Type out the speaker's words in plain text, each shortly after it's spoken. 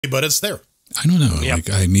but it's there. I don't know. Yep. Like,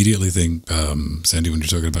 I immediately think, Sandy, when you're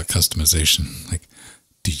talking about customization, like,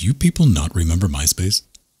 do you people not remember MySpace?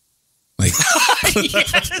 Like,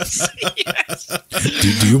 yes.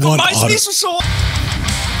 Do you want MySpace was so?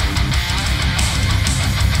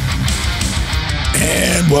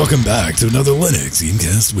 And welcome back to another Linux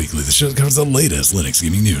Gamecast Weekly, the show that covers the latest Linux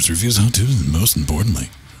gaming news, reviews, how-tos, and most importantly,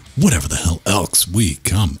 whatever the hell else we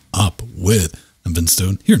come up with. I'm Vince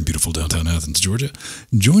Stone, here in beautiful downtown Athens, Georgia,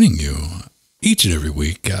 joining you each and every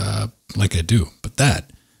week, like I do. But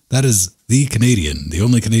that is the Canadian, the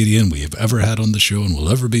only Canadian we have ever had on the show and will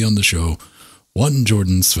ever be on the show, one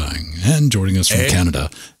Jordan Svang. And joining us from Canada,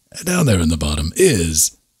 down there in the bottom,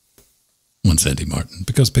 is one Sandy Martin,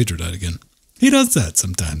 because Pedro died again. He does that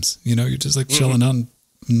sometimes. You know, you're just like chilling out,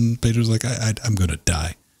 and Pedro's like, I'm going to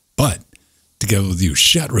die. But together with you,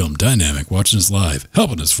 Chat Realm Dynamic, watching us live,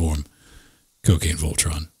 helping us form Cocaine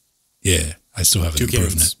Voltron. Yeah, I still haven't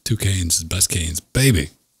proven it. 2 canes, best canes,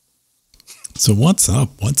 baby. So what's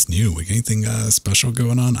up? What's new? Anything special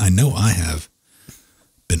going on? I know I have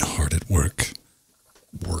been hard at work.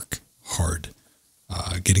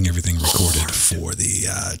 Getting everything recorded for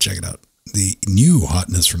the, check it out, the new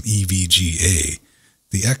hotness from EVGA,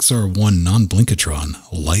 the XR1 Non-Blinkatron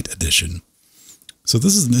Lite Edition. So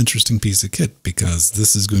this is an interesting piece of kit because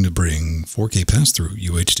this is going to bring 4K pass-through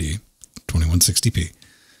UHD, 2160p,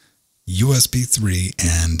 USB 3,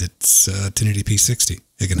 and it's 1080p 60.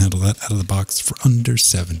 It can handle that out of the box for under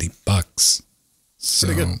 $70. So,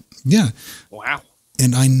 pretty good. Yeah. Wow.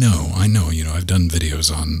 And I know, I've done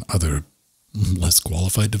videos on other less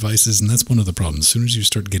qualified devices, and that's one of the problems. As soon as you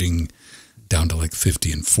start getting down to like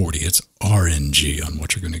 50 and 40, it's RNG on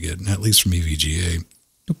what you're going to get. And at least from EVGA,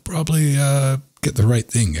 you'll probably get the right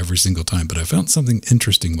thing every single time. But I found something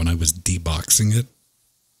interesting when I was deboxing it.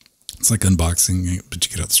 It's like unboxing, but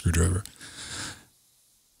you get out the screwdriver.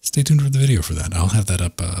 Stay tuned for the video for that. I'll have that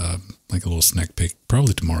up like a little snack peek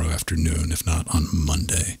probably tomorrow afternoon, if not on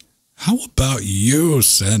Monday. How about you,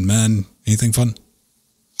 Sandman? Anything fun?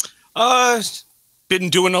 Been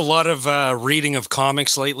doing a lot of reading of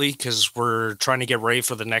comics lately because we're trying to get ready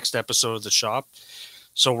for the next episode of the shop.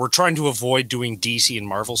 So we're trying to avoid doing DC and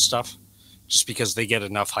Marvel stuff just because they get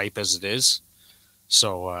enough hype as it is.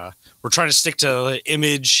 So we're trying to stick to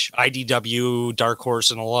Image, IDW, Dark Horse,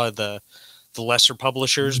 and a lot of the lesser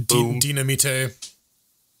publishers. Boom. Dynamite.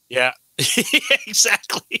 Yeah,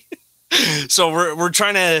 exactly. So we're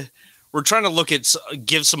trying to look at,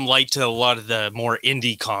 give some light to a lot of the more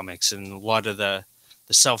indie comics and a lot of the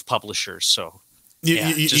self-publishers. So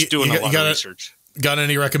just doing a lot of research. Got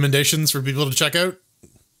any recommendations for people to check out?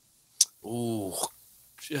 Ooh,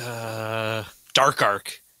 Dark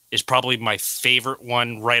Arc is probably my favorite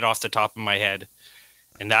one right off the top of my head.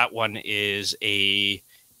 And that one is a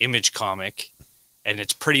Image comic. And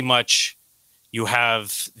it's pretty much, you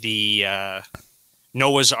have the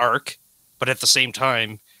Noah's Ark, but at the same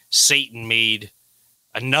time, Satan made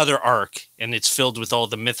another ark, and it's filled with all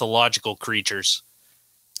the mythological creatures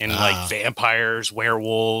and like vampires,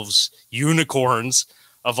 werewolves, unicorns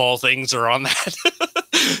of all things are on that.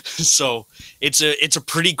 So it's a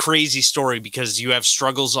pretty crazy story because you have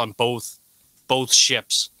struggles on both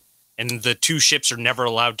ships, and the 2 ships are never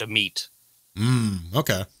allowed to meet.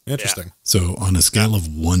 Okay. Interesting. Yeah. So on a scale of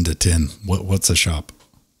 1 to 10, what's a shop?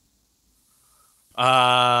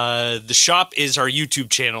 The shop is our YouTube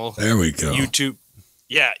channel. There we go. YouTube.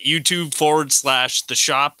 Yeah. YouTube/the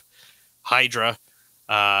shop Hydra.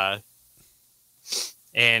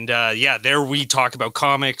 There we talk about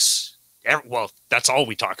comics. Well, that's all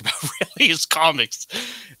we talk about really is comics,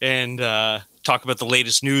 and talk about the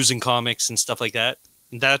latest news in comics and stuff like that.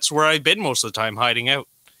 And that's where I've been most of the time, hiding out,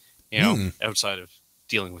 outside of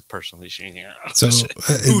dealing with personal issues. So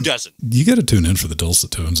who doesn't? You got to tune in for the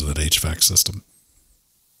dulcet tones of that HVAC system.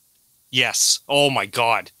 Yes. Oh my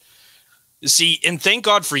God. See, and thank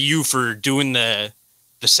God for you for doing the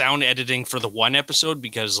sound editing for the one episode,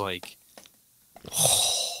 because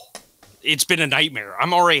it's been a nightmare.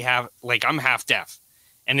 I'm half deaf,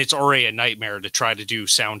 and it's already a nightmare to try to do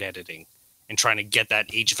sound editing and trying to get that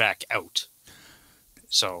HVAC out.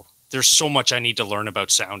 So there's so much I need to learn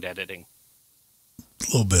about sound editing. A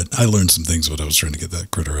little bit. I learned some things when I was trying to get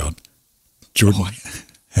that critter out. Jordan,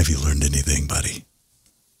 have you learned anything, buddy?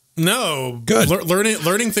 No. Good.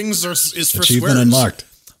 Learning things is for achievement swears. Unlocked.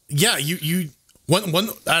 Yeah, you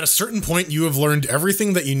at a certain point you have learned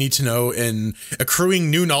everything that you need to know, and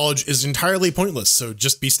accruing new knowledge is entirely pointless. So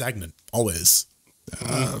just be stagnant always.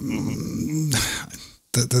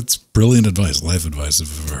 That's brilliant advice, life advice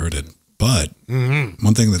if I've ever heard it. But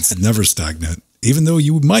one thing that's never stagnant, even though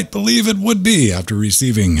you might believe it would be after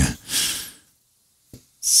receiving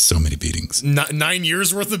beatings. 9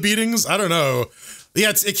 years worth of beatings. I don't know.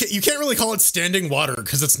 Yeah, you can't really call it standing water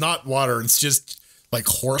because it's not water. It's just like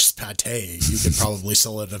horse pate. You could probably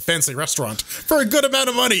sell it at a fancy restaurant for a good amount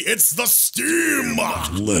of money. It's the Steam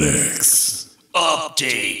Linux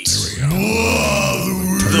update. There we go.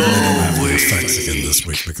 The effects again this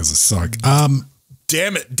week because it suck.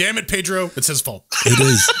 Damn it, Pedro. It's his fault. It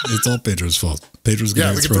is. It's all Pedro's fault. Pedro's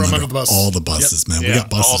gonna throw him under the bus. All the buses, man. Yeah, we got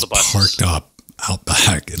buses parked up out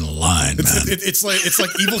back in line, man. It's like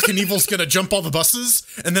Evil Knievel's gonna jump all the buses,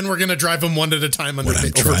 and then we're gonna drive them one at a time. What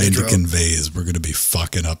I'm trying to convey is we're gonna be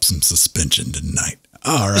fucking up some suspension tonight.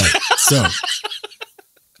 All right, so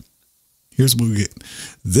here's what we get.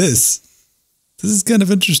 This is kind of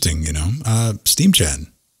interesting, you know. Steam Chat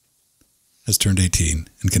has turned 18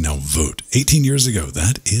 and can now vote. 18 years ago,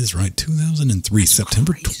 that is right, 2003,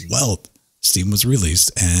 September 12th. Steam was released,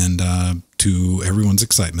 and to everyone's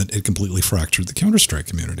excitement, it completely fractured the Counter-Strike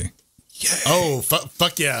community. Yeah. Oh,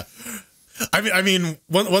 fuck yeah. I mean,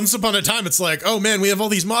 once upon a time, it's like, oh man, we have all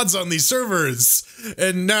these mods on these servers,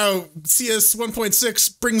 and now CS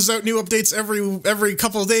 1.6 brings out new updates every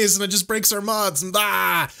couple of days, and it just breaks our mods, and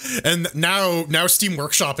now Steam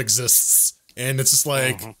Workshop exists, and it's just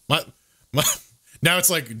like, now it's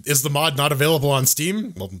like, is the mod not available on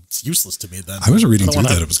Steam? Well, it's useless to me then. I was reading through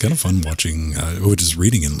that. It was kind of fun watching, just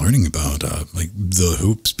reading and learning about like the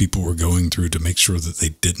hoops people were going through to make sure that they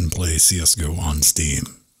didn't play CSGO on Steam.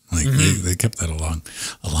 Like they kept that alive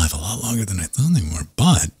a lot longer than I thought they were.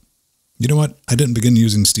 But you know what? I didn't begin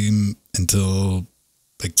using Steam until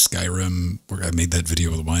like Skyrim, where I made that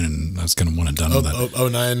video with wine, and I was kind of one and done with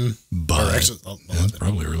that. 09. But actually, yeah, it's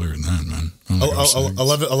probably earlier than that, man.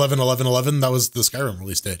 11. That was the Skyrim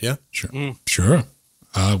release date, yeah? Sure. Sure.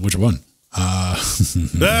 Which one? I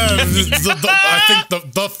think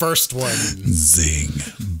the first one. Zing.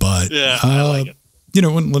 But, yeah, I like it. You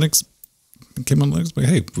know, when Linux came on Linux, like,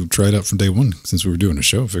 hey, we've tried out from day one since we were doing a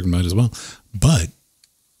show. Figured might as well. But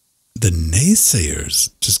the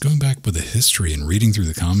naysayers, just going back with the history and reading through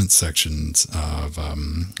the comment sections of,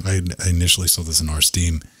 I initially saw this in our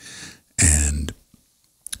Steam, and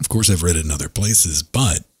of course I've read it in other places,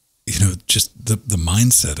 but you know, just the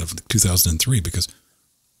mindset of 2003, because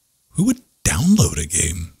who would download a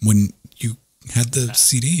game when you had the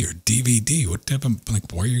CD or DVD? What type of, like,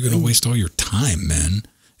 why are you going to waste all your time, man?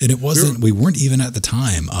 And it wasn't, we weren't even at the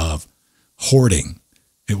time of hoarding.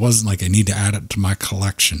 It wasn't like I need to add it to my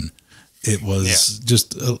collection. It was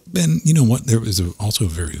just, and you know what? There was also a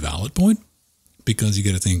very valid point, because you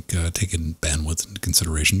got to think, taking bandwidth into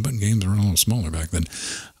consideration, but games were a little smaller back then.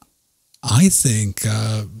 I think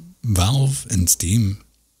Valve and Steam,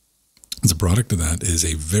 as a product of that, is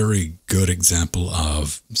a very good example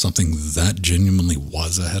of something that genuinely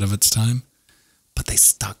was ahead of its time, but they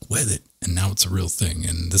stuck with it, and now it's a real thing.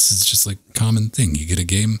 And this is just like a common thing. You get a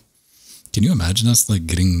game. Can you imagine us like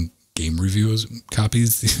getting game reviews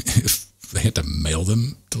copies if they had to mail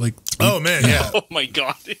them to like 3? Oh man, yeah. Oh my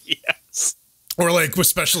god, yes. Or like with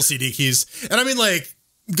special CD keys. And I mean, like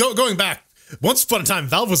going back, once upon a time,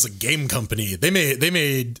 Valve was a game company. They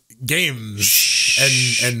made games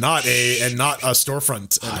and not a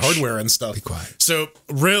storefront and hardware and stuff. Be quiet. So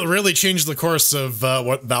really changed the course of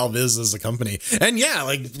what Valve is as a company. And yeah,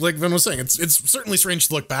 like Vin was saying, it's certainly strange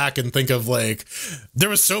to look back and think of like there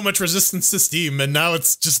was so much resistance to Steam, and now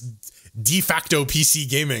it's just de facto PC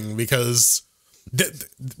gaming, because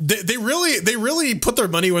they really put their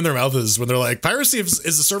money where their mouth is when they're like, piracy is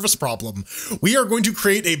a service problem. We are going to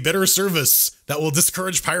create a better service that will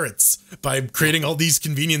discourage pirates by creating all these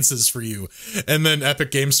conveniences for you. And then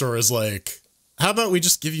Epic Game Store is like, how about we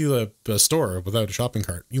just give you a store without a shopping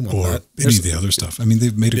cart? You want or that? Any of the other stuff. I mean,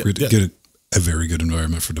 they've made a very good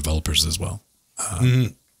environment for developers as well.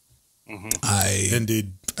 Indeed.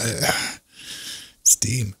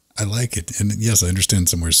 Steam. I like it. And yes, I understand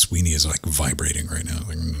somewhere Sweeney is like vibrating right now.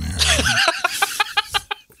 Like,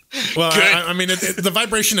 well, I mean, the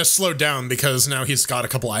vibration has slowed down because now he's got a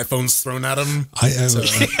couple iPhones thrown at him.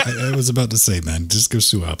 I was about to say, man, just go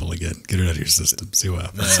sue Apple again. Get it out of your system. See what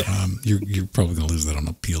happens. You're probably going to lose that on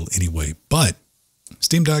appeal anyway. But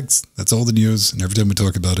Steam Decks, that's all the news. And every time we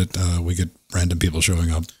talk about it, we get random people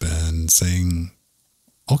showing up and saying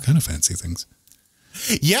all kind of fancy things.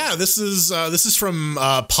 Yeah, this is from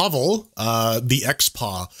Pavel, the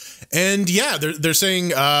ex-Paw, and yeah, they're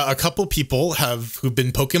saying a couple people who've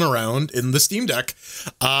been poking around in the Steam Deck.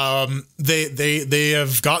 They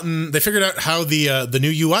figured out how the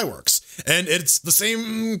new UI works, and it's the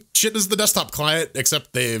same shit as the desktop client,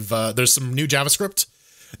 except there's some new JavaScript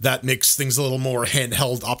that makes things a little more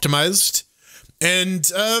handheld optimized. And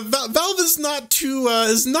Valve is not too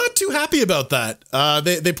happy about that.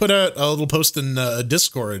 They put out a little post in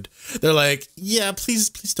Discord. They're like, yeah, please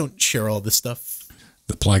don't share all this stuff.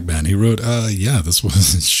 The Plague Man, he wrote, yeah, this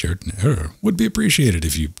was shared in error. Would be appreciated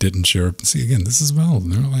if you didn't share it. See, again, this is Valve.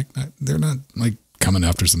 They're not like coming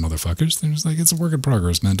after some motherfuckers. They're just like, it's a work in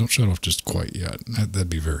progress, man. Don't shut off just quite yet. That'd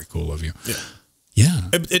be very cool of you. Yeah. Yeah.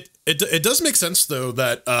 It does make sense though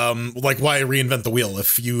that like why reinvent the wheel?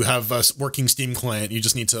 If you have a working Steam client, you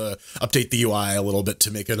just need to update the UI a little bit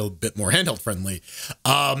to make it a bit more handheld friendly.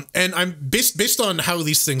 And I'm based on how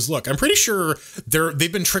these things look, I'm pretty sure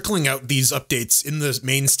they've been trickling out these updates in the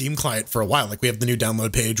main Steam client for a while. Like we have the new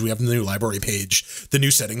download page, we have the new library page, the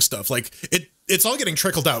new settings stuff. Like it's all getting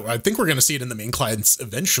trickled out. I think we're going to see it in the main clients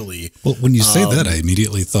eventually. Well, when you say that, I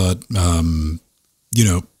immediately thought, you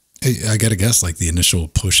know, I got to guess like the initial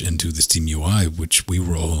push into the Steam UI, which we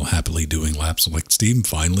were all happily doing laps of like Steam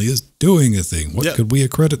finally is doing a thing. What could we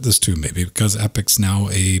accredit this to? Maybe because Epic's now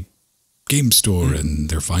a game store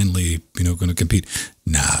and they're finally, you know, going to compete.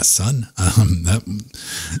 Nah, son,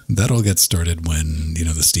 that all gets started when, you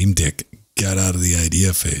know, the Steam Deck got out of the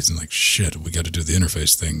idea phase and like, shit, we got to do the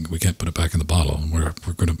interface thing. We can't put it back in the bottle. And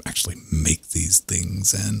we're going to actually make these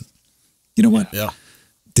things. And you know what? Yeah.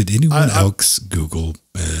 Did anyone else Google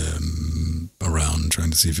around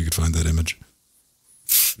trying to see if you could find that image?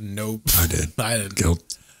 Nope. I did. I didn't.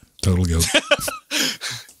 Guilt. Total guilt.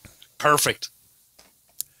 Perfect.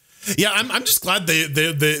 Yeah, I'm just glad they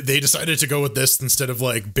decided to go with this instead of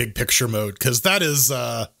like big picture mode, because that is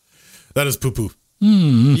poo poo.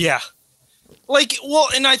 Yeah. Like, well,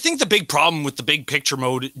 and I think the big problem with the big picture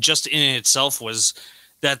mode just in itself was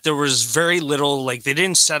that there was very little, like they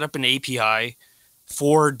didn't set up an API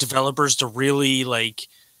for developers to really like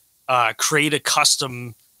create a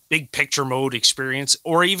custom big picture mode experience,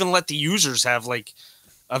 or even let the users have like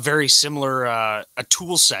a very similar a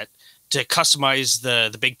tool set to customize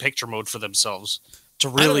the big picture mode for themselves to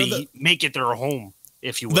really make it their home,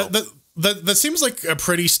 if you will. That seems like a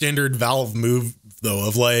pretty standard Valve move, though,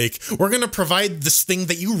 of like, we're going to provide this thing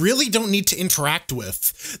that you really don't need to interact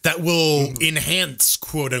with that will enhance,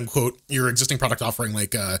 quote unquote, your existing product offering,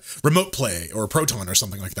 like Remote Play or Proton or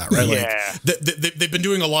something like that, right? Yeah. Like, they've been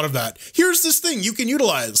doing a lot of that. Here's this thing you can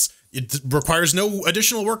utilize. It requires no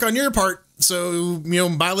additional work on your part, so, you know,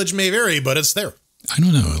 mileage may vary, but it's there. I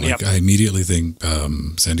don't know. Like, I immediately think,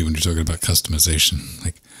 Sandy, when you're talking about customization,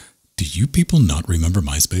 like, do you people not remember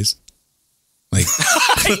MySpace? Like,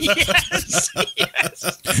 yes.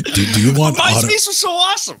 Do you want MySpace was so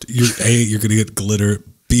awesome. You're going to get glitter.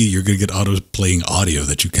 B, you're going to get auto playing audio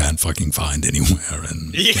that you can't fucking find anywhere.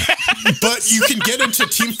 And but you can get into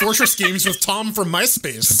Team Fortress games with Tom from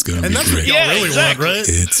MySpace. It's going to be great. What y'all really want, right?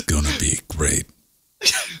 It's going to be great.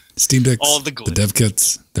 Steam Decks, all the dev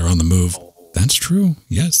kits, they're on the move. That's true.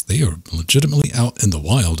 Yes, they are legitimately out in the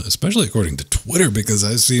wild, especially according to Twitter, because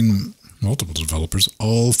I've seen multiple developers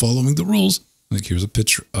all following the rules. Like, here's a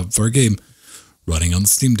picture of our game running on the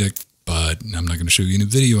Steam Deck, but I'm not going to show you any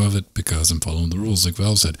video of it because I'm following the rules, like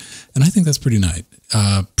Val said. And I think that's pretty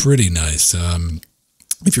nice.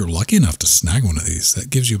 If you're lucky enough to snag one of these, that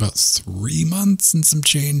gives you about 3 months and some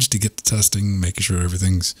change to get the testing, making sure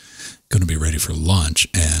everything's going to be ready for launch.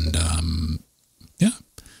 And yeah,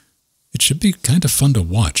 it should be kind of fun to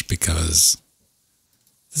watch, because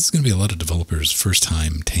this is going to be a lot of developers' first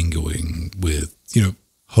time tangoing with, you know,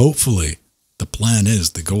 hopefully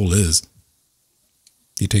the goal is,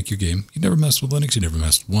 you take your game, you never mess with Linux, you never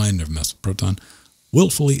mess with Wine, never mess with Proton,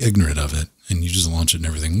 willfully ignorant of it, and you just launch it and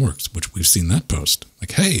everything works, which we've seen that post.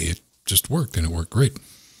 Like, hey, it just worked, and it worked great.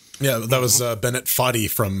 Yeah, that was Bennett Foddy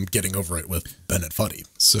from Getting Over It with Bennett Foddy.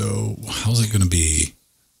 So how's it going to be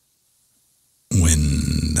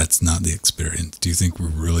when that's not the experience? Do you think we're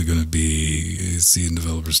really going to be seeing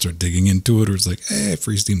developers start digging into it, or it's like, hey,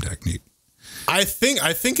 free Steam Deck, neat? I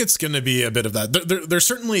think it's going to be a bit of that. There's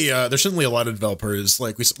certainly a lot of developers.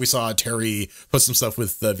 Like we saw Terry post some stuff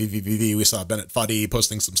with VVVV. We saw Bennett Foddy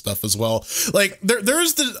posting some stuff as well. Like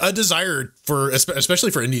there's a desire for,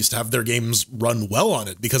 especially for indies, to have their games run well on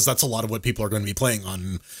it, because that's a lot of what people are going to be playing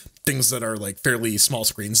on things that are like fairly small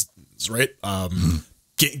screens, right?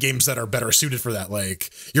 Games that are better suited for that.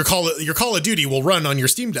 Like your Call of Duty will run on your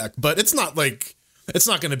Steam Deck, but it's not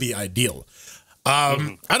going to be ideal.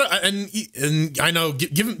 I know,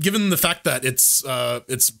 given the fact that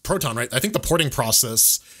it's Proton, right? I think the porting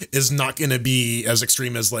process is not going to be as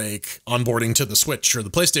extreme as like onboarding to the Switch or the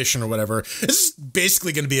PlayStation or whatever. This is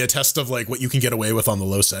basically going to be a test of like what you can get away with on the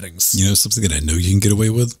low settings. You know, something that I know you can get away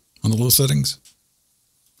with on the low settings?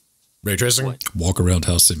 Ray tracing? Walk around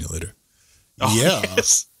house simulator. Oh, Yeah.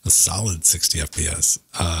 yes. A solid 60 FPS.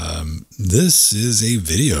 This is a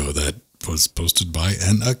video that was posted by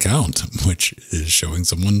an account, which is showing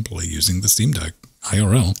someone play using the Steam Deck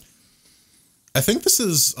IRL. I think this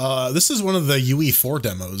is one of the UE4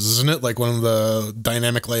 demos, isn't it? Like one of the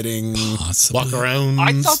dynamic lighting Possibly. walk around.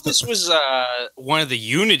 I thought this was one of the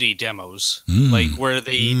Unity demos, like where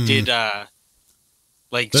they did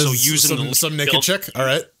like There's so using some naked chick. All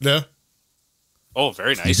right, yeah. Oh,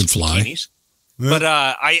 very nice. You can fly. Bikinis. But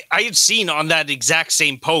I had seen on that exact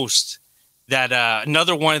same post that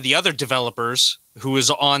another one of the other developers who was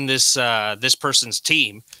on this this person's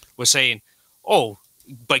team was saying, "Oh,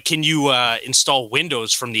 but can you install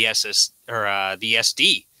Windows from the SS or the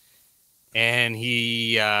SD?" And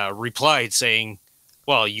he replied saying,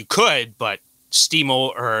 "Well, you could, but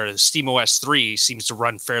SteamOS 3 seems to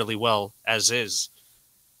run fairly well as is."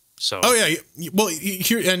 So, Oh yeah. Well,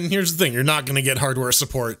 here's the thing: you're not going to get hardware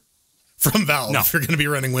support from Valve if you're going to be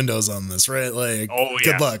running Windows on this, right? Like,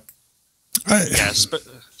 good luck. Yeah,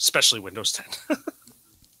 especially Windows 10.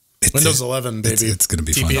 Windows 11, baby. It's going to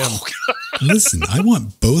be TPM. fun. Listen, I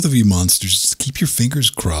want both of you monsters to keep your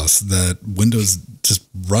fingers crossed that Windows just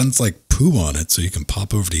runs like poo on it, so you can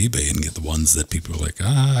pop over to eBay and get the ones that people are like,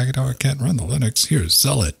 I can't run the Linux. Here,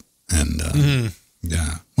 sell it. And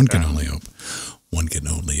yeah, one can only hope. One can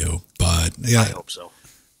only hope. But yeah, I hope so.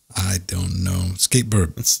 I don't know.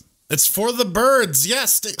 Skatebird. It's for the birds.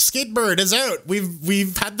 Yes, Skatebird is out.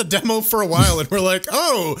 We've had the demo for a while, and we're like,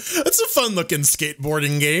 oh, that's a fun looking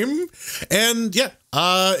skateboarding game. And yeah,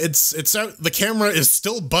 it's out. The camera is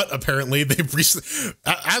still butt. Apparently, they've recently,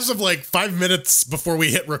 as of like 5 minutes before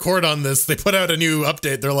we hit record on this, they put out a new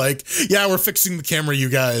update. They're like, yeah, we're fixing the camera, you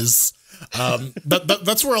guys.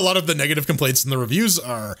 That's where a lot of the negative complaints in the reviews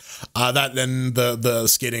are. That then the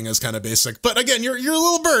skating is kind of basic, but again, you're a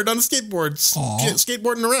little bird on a skateboard,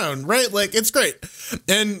 skateboarding around, right? Like, it's great.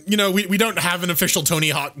 And you know, we don't have an official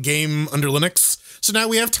Tony Hawk game under Linux, so now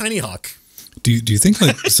we have Tiny Hawk. Do you think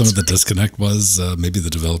like some of the disconnect was maybe the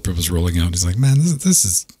developer was rolling out? He's like, man, this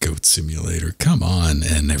is Goat Simulator. Come on.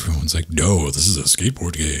 And everyone's like, no, this is a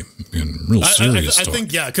skateboard game. And real serious I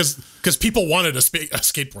think, yeah, because people wanted a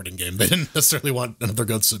skateboarding game. They didn't necessarily want another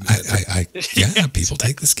Goat Simulator. Yeah, people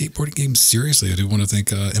take the skateboarding game seriously. I do want to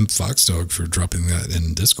thank Imp Foxdog for dropping that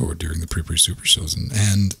in Discord during the pre super shows.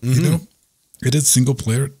 And you know, it is single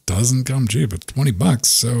player. It doesn't come cheap. It's $20.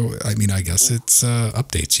 So, I mean, I guess it's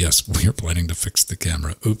updates. Yes, we are planning to fix the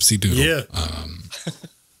camera. Oopsie doodle. Yeah.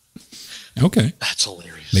 Okay. That's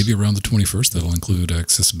hilarious. Maybe around the 21st, that'll include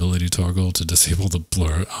accessibility toggle to disable the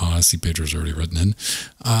blur. I see Pedro's already written in.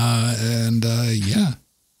 Yeah.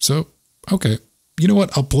 So, okay. You know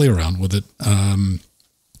what? I'll play around with it.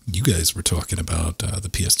 You guys were talking about the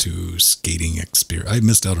PS2 skating experience. I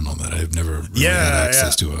missed out on all that. I've never really had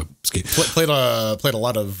access to a skate. Played a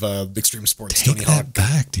lot of extreme sports. Take Tony that Hawk.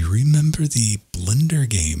 back. Do you remember the Blender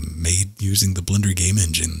game made using the Blender game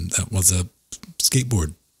engine? That was a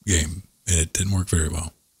skateboard game. It didn't work very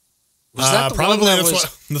well. Was that the probably one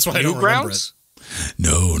that that's why I don't remember it.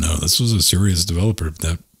 No, this was a serious developer.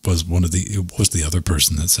 That was it was the other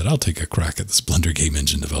person that said, I'll take a crack at this Blender game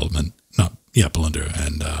engine development. Blender.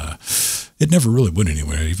 And it never really went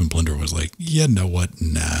anywhere. Even Blender was like, you know what?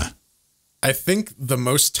 Nah. I think the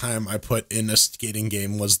most time I put in a skating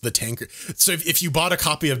game was the tanker. So if you bought a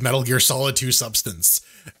copy of Metal Gear Solid 2 Substance,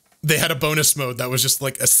 they had a bonus mode that was just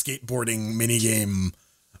like a skateboarding mini game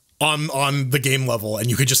on the game level, and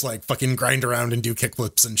you could just like fucking grind around and do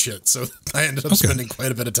kickflips and shit. So I ended up spending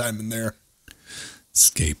quite a bit of time in there.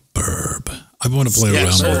 Skateburb. I want to play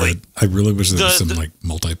around with it. I really wish there was some like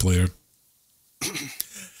multiplayer.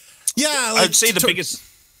 Yeah, like, I'd say the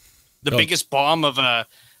biggest bomb of a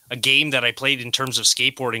game that I played in terms of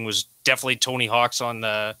skateboarding was definitely Tony Hawk's on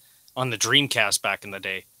the Dreamcast back in the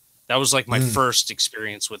day. That was like my first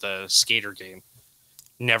experience with a skater game.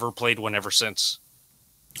 Never played one ever since.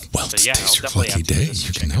 Well, today's your lucky day.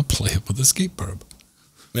 You can now play it with a skateboard.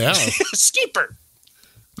 Yeah. Skateboard.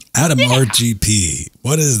 Adam RGP.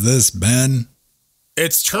 What is this, Ben?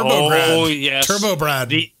 It's Turbograd. Oh, yes.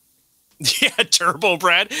 Turbobrad.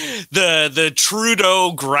 Turbobrad. The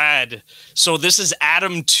Trudograd. So this is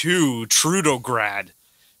Adam 2 Trudograd.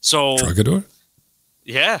 So Trugador?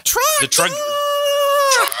 Yeah. Trudor!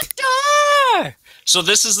 So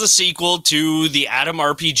this is the sequel to the Adam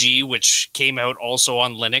RPG, which came out also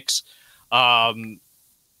on Linux.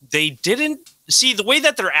 They didn't see the way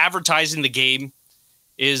that they're advertising the game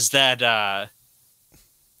is that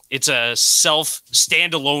it's a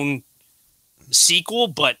standalone sequel,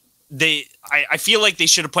 but I feel like they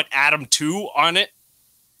should have put Adam 2 on it,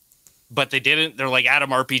 but they didn't. They're like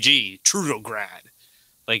Adam RPG, Trudograd.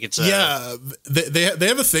 Like it's they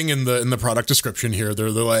have a thing in the product description here. They're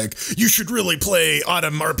like, you should really play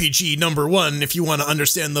Autumn RPG #1 if you want to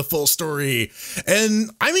understand the full story. And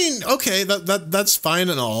I mean, okay, that's fine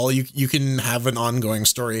and all. You can have an ongoing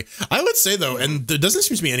story. I would say though, and there doesn't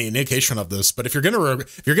seem to be any indication of this, but if you're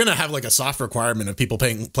gonna have like a soft requirement of people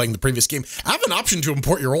playing the previous game, have an option to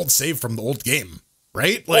import your old save from the old game,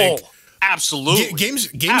 right? Like. Absolutely.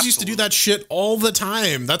 Games used to do that shit all the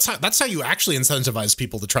time. That's how you actually incentivize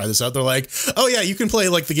people to try this out. They're like, oh yeah, you can play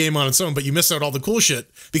like the game on its own, but you miss out all the cool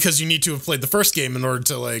shit because you need to have played the first game in order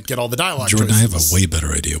to like get all the dialogue. Jordan, choices. I have a way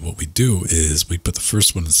better idea. What we do is we put the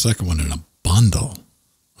first one and the second one in a bundle.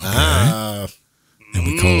 Okay? And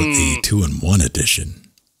we call it the 2-in-1 edition.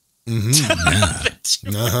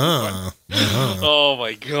 Mm-hmm. Oh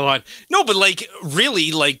my god. No, but like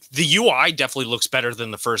really, like the UI definitely looks better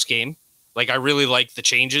than the first game. Like I really like the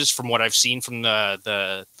changes from what I've seen from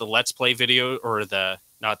the Let's Play video, or the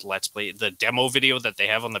demo video that they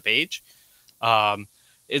have on the page.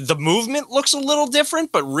 The movement looks a little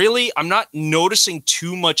different, but really I'm not noticing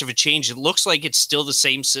too much of a change. It looks like it's still the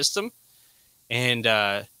same system, and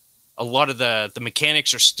a lot of the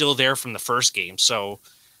mechanics are still there from the first game. So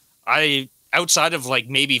outside of like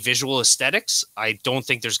maybe visual aesthetics, I don't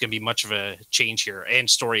think there's going to be much of a change here, and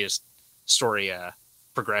story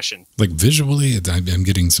progression. Like visually, I'm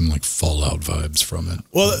getting some like Fallout vibes from it.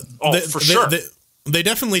 Well, for sure. They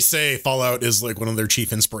definitely say Fallout is like one of their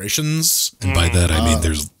chief inspirations. And by that, I mean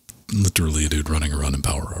there's literally a dude running around in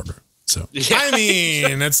power armor. So yeah. I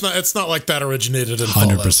mean, it's not like that originated in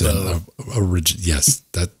 100%. Yes,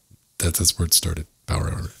 that's where it started.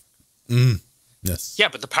 Power armor. Yes. Yeah,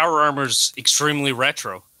 but the power armor's extremely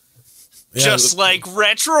retro. Yeah, just like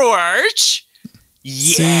RetroArch.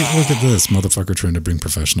 Yeah. See, look at this motherfucker trying to bring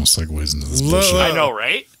professional segues into this bullshit. I know,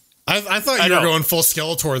 right? I thought you were going full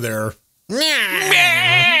Skeletor there.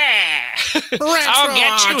 I'll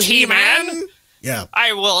get you, He-Man. Yeah.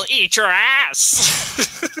 I will eat your ass.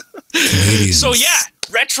 So yeah,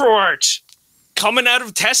 RetroArch coming out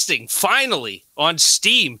of testing finally on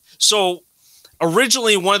Steam. So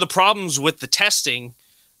originally, one of the problems with the testing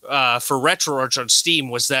for RetroArch on Steam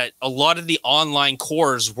was that a lot of the online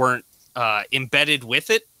cores weren't embedded with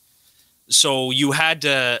it. So you had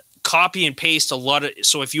to copy and paste a lot of.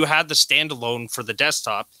 So if you had the standalone for the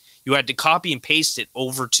desktop, you had to copy and paste it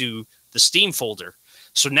over to the Steam folder.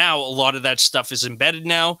 So now a lot of that stuff is embedded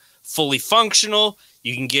now, fully functional.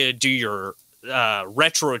 You can do your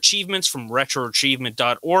retro achievements from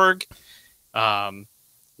retroachievement.org,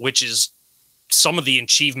 which is some of the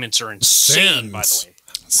achievements are insane, by the way.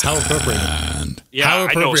 How appropriate. Yeah, How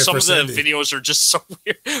appropriate. I know some of the Sandy. videos are just so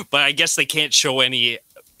weird, but I guess they can't show any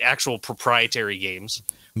actual proprietary games.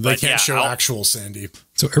 They can't show actual Sandy.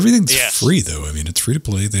 So everything's free, though. I mean, it's free to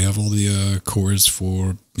play. They have all the cores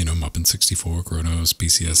for, Muppet 64, Chronos,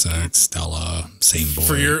 PCSX, Stella, Same Boy.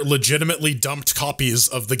 For your legitimately dumped copies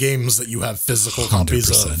of the games that you have physical copies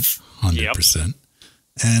of. 100%.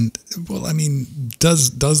 And, well, I mean,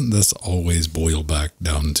 doesn't this always boil back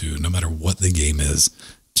down to, no matter what the game is,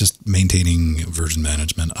 just maintaining version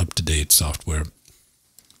management, up-to-date software?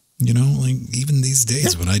 Like even these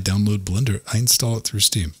days when I download Blender, I install it through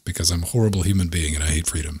Steam because I'm a horrible human being and I hate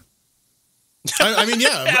freedom. I mean,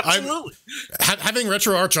 yeah, absolutely. Having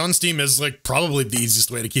RetroArch on Steam is like probably the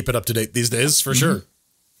easiest way to keep it up to date these days, for sure.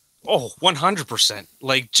 Oh, 100%.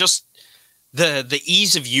 Like just the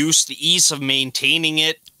ease of use, the ease of maintaining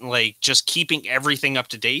it, like just keeping everything up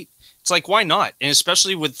to date. It's like, why not? And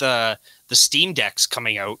especially with the Steam Decks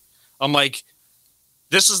coming out, I'm like,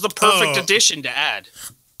 this is the perfect addition to add.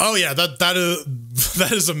 Oh yeah, that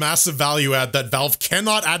is a massive value add that Valve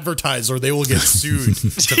cannot advertise or they will get sued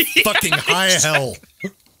to fucking high hell.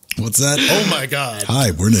 What's that? Oh my god. Hi,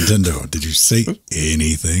 we're Nintendo. Did you say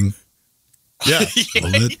anything? Yeah.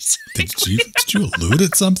 Did you allude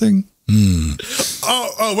at something? What's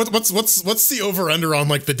the over under on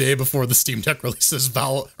like the day before the Steam Deck releases?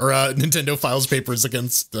 Nintendo files papers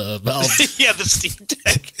against Valve. Yeah, the Steam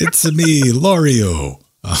Deck. It's me, Lario.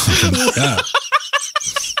 Yeah.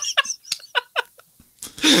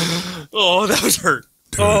 Oh, that was hurt.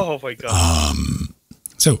 Oh my god.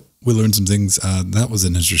 So we learned some things. That was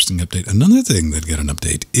an interesting update. Another thing that got an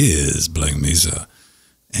update is Black Mesa,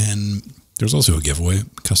 and there's also a giveaway,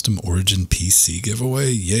 custom Origin PC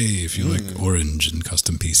giveaway. Yay! If you like Orange and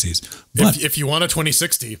custom PCs, but if you want a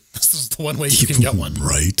 2060, this is the one way you can get one.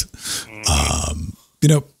 Right.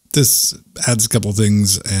 This adds a couple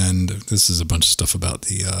things, and this is a bunch of stuff about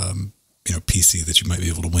the PC that you might be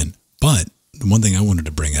able to win. But the one thing I wanted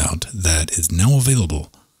to bring out that is now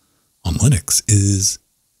available on Linux is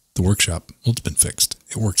the workshop. Well, it's been fixed.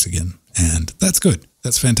 It works again, and that's good.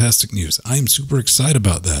 That's fantastic news. I'm super excited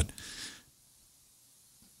about that.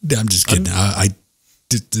 I'm just kidding. I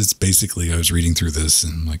did this basically. I was reading through this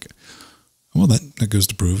and like, well, that goes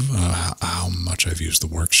to prove how much I've used the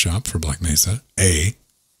workshop for Black Mesa. A,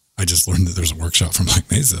 I just learned that there's a workshop for Black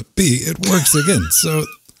Mesa. B, it works again. So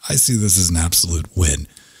I see this as an absolute win.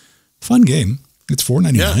 Fun game. It's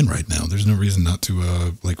 $4.99 right now. There's no reason not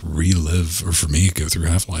to like relive, or for me, go through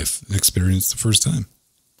Half-Life experience the first time.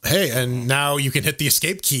 Hey, and now you can hit the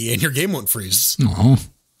escape key and your game won't freeze. Oh,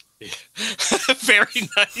 very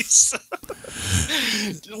nice.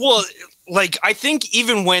 Well, like I think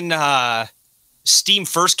even when Steam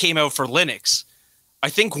first came out for Linux, I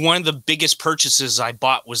think one of the biggest purchases I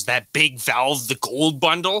bought was that big Valve the Gold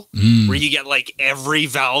bundle, where you get like every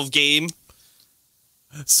Valve game.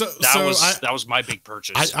 So that was my big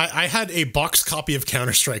purchase. I had a boxed copy of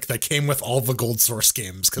Counter-Strike that came with all the gold source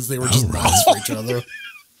games because they were just mods for each other.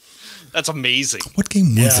 That's amazing. What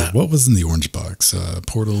game was it? What was in the orange box?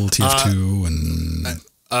 Portal, TF2, and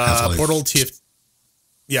Half-Life. Portal,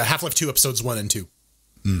 Half-Life 2 episodes 1 and 2.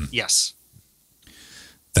 Yes.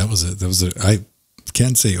 That was it. I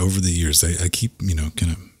can say over the years, I keep,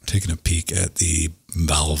 kind of taking a peek at the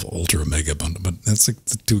Valve Ultra Mega bundle, but that's like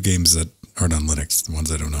the two games that aren't on Linux, the ones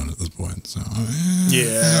I don't own at this point. So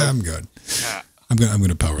I'm good. I'm going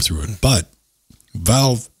to power through it. But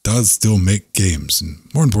Valve does still make games, and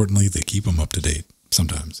more importantly, they keep them up to date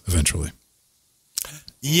sometimes, eventually.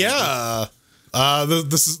 Yeah.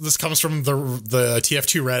 This comes from the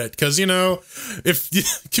TF2 Reddit, because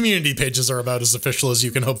if community pages are about as official as you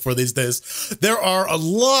can hope for these days, there are a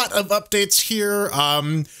lot of updates here.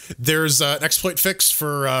 There's an exploit fix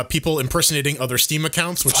for people impersonating other Steam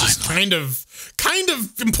accounts, which is kind of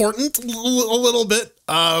important a little bit.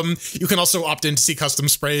 You can also opt in to see custom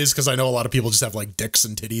sprays, because I know a lot of people just have like dicks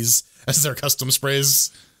and titties as their custom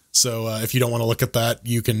sprays. So if you don't want to look at that,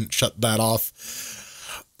 you can shut that off.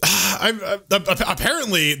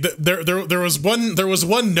 Apparently there was one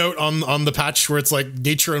note on the patch where it's like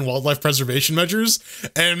nature and wildlife preservation measures,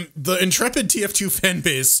 and the intrepid TF2 fan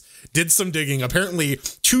base did some digging. Apparently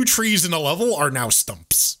 2 trees in a level are now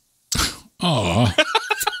stumps. Oh,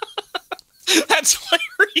 that's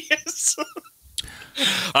hilarious.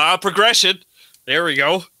 Progression. There we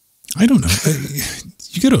go. I don't know.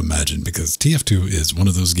 You got to imagine, because TF2 is one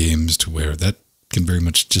of those games to where that can very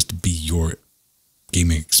much just be your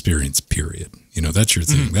gaming experience, period. That's your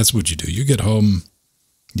thing. That's what you do. You get home,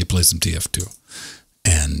 you play some TF2,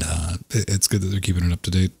 and it's good that they're keeping it up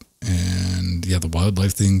to date. And yeah, the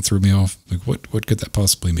wildlife thing threw me off. Like, what could that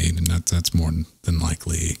possibly mean? And that's more than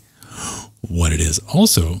likely what it is.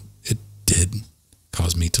 Also, it did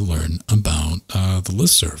cause me to learn about the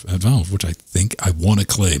listserv at Valve, which I think I want to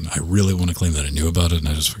claim. I really want to claim that I knew about it and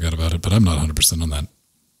I just forgot about it, but I'm not 100% on that.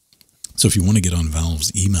 So if you want to get on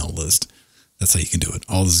Valve's email list, that's how you can do it.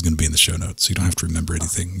 All this is going to be in the show notes, so you don't have to remember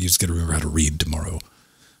anything. You just got to remember how to read tomorrow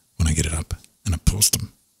when I get it up and I post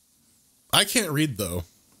them. I can't read, though.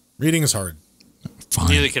 Reading is hard. Fine.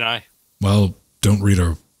 Neither can I. Well, don't read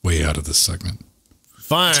our way out of this segment.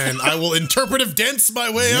 Fine. I will interpretive dance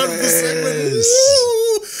my way out of this segment. Woo!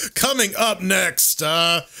 Coming up next,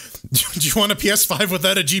 do you want a PS5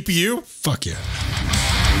 without a GPU? Fuck yeah.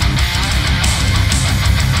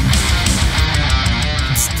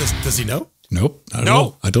 Does he know? Nope.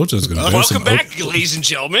 No. I told you I was going to. Welcome back, ladies and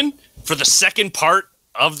gentlemen, for the second part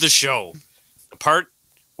of the show. The part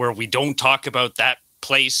where we don't talk about that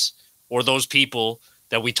place or those people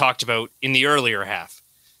that we talked about in the earlier half.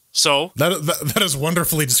 So that is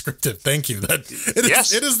wonderfully descriptive. Thank you.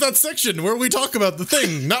 It is that section where we talk about the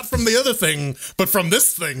thing, not from the other thing, but from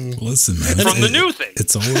this thing. Listen, man. From the new thing.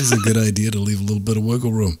 It's always a good idea to leave a little bit of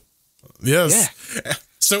wiggle room. Yes. Yeah.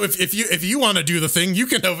 So if you want to do the thing, you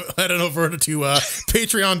can head on over to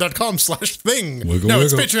patreon.com/thing.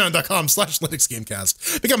 It's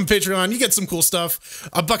patreon.com/LinuxGamecast. Become a Patreon. You get some cool stuff.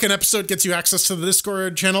 $1 an episode gets you access to the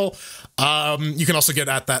Discord channel. You can also get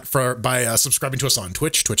at that by subscribing to us on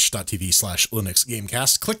Twitch,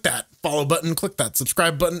 twitch.tv/LinuxGamecast. Click that follow button, click that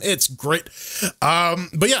subscribe button. It's great.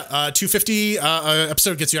 But yeah, $2.50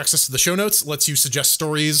 episode gets you access to the show notes, lets you suggest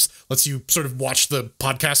stories, lets you sort of watch the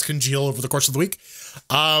podcast congeal over the course of the week.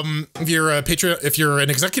 If you're a Patreon, if you're an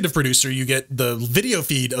executive producer, you get the video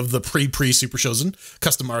feed of the pre Super Chosen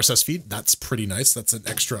custom RSS feed. That's pretty nice. That's an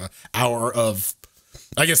extra hour of,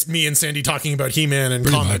 I guess, me and Sandy talking about He-Man and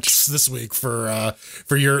comics this week for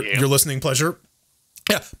your listening pleasure.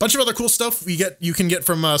 Yeah, a bunch of other cool stuff you can get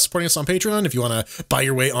from supporting us on Patreon. If you want to buy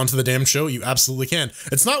your way onto the damn show, you absolutely can.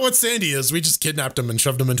 It's not what Sandy is. We just kidnapped him and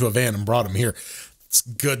shoved him into a van and brought him here. It's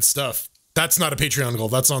good stuff. That's not a Patreon goal.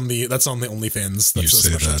 That's on the OnlyFans. That's a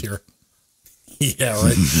special tier. Yeah,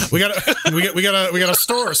 right. we got a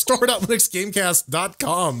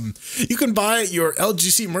store.linuxgamecast.com. You can buy your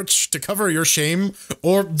LGC merch to cover your shame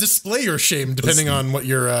or display your shame, depending on what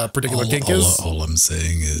your particular kink is. All I'm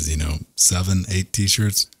saying is, 7, 8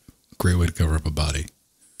 t-shirts, great way to cover up a body.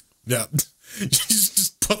 Yeah.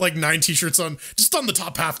 Just put like 9 t-shirts on, just on the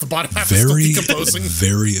top half, the bottom half is still decomposing.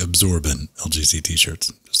 Very absorbent LGC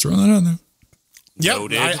t-shirts. Just throwing that on there. Yeah,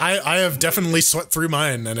 I have definitely sweat through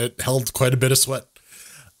mine, and it held quite a bit of sweat.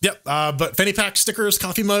 Yep, but fanny pack, stickers,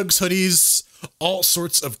 coffee mugs, hoodies, all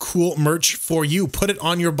sorts of cool merch for you. Put it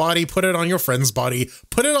on your body, put it on your friend's body,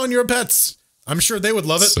 put it on your pets. I'm sure they would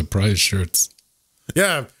love it. Surprise shirts.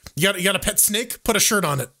 Yeah, you got a pet snake? Put a shirt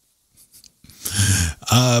on it.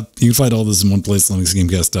 You can find all this in one place,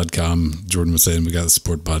 linuxgamecast.com. Jordan was saying we got the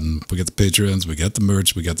support button, we got the Patreons, we got the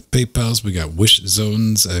merch, we got the PayPals, we got wish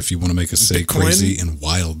zones. If you want to make us say Bitcoin. Crazy and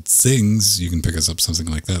wild things, you can pick us up something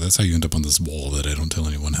like that. That's how you end up on this wall that I don't tell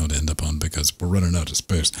anyone how to end up on because we're running out of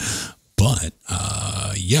space. But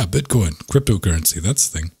yeah, Bitcoin, cryptocurrency, that's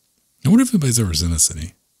the thing. I wonder if anybody's ever sent us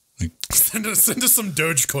any. Like, send us some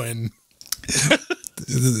Dogecoin.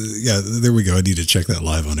 Yeah, there we go. I need to check that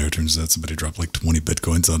live on air. Turns out somebody dropped like 20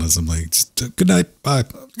 Bitcoins on us. I'm like, good night. Bye.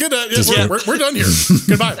 Good night. Yeah, we're done here.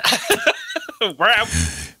 Goodbye. We're out.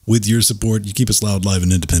 With your support, you keep us loud, live,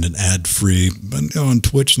 and independent, ad-free. But on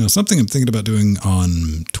Twitch, now something I'm thinking about doing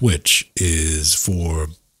on Twitch is for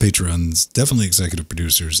patrons, definitely executive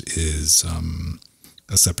producers, is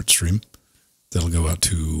a separate stream that'll go out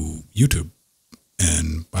to YouTube.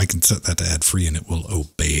 And I can set that to ad-free and it will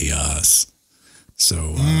obey us.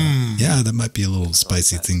 So, yeah, that might be a little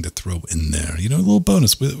spicy thing to throw in there. A little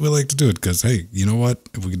bonus. We like to do it because, hey, you know what?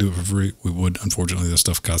 If we could do it for free, we would. Unfortunately, this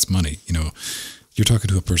stuff costs money. You're talking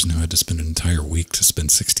to a person who had to spend an entire week to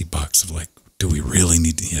spend $60 of like, do we really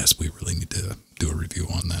need to? Yes, we really need to do a review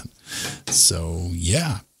on that. So,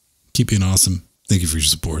 yeah, keep being awesome. Thank you for your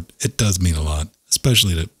support. It does mean a lot,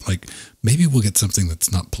 especially to, like, maybe we'll get something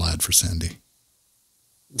that's not plaid for Sandy.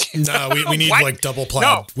 No, we need like double plaid.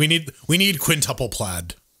 No. We need quintuple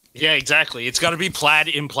plaid. Yeah, exactly. It's got to be plaid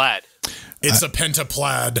in plaid. It's a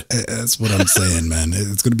pentaplaid. That's what I'm saying, man.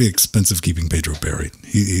 It's going to be expensive keeping Pedro buried.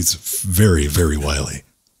 He's very, very wily.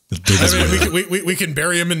 We can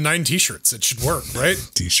bury him in 9 t-shirts. It should work, right?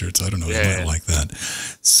 T-shirts. I don't know. Yeah. You might like that.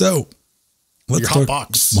 So let's talk.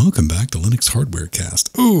 Box. Welcome back to Linux Hardware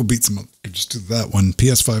Cast. Oh, beat some up. Just do that one.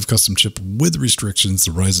 PS5 custom chip with restrictions.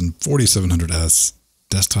 The Ryzen 4700S.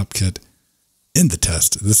 Desktop kit in the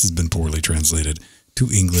test. This has been poorly translated to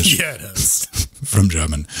English. Yeah, it is. From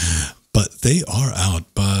German. But they are out,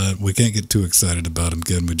 but we can't get too excited about them,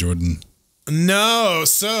 can we, Jordan? No,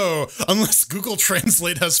 so unless Google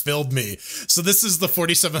Translate has failed me. So this is the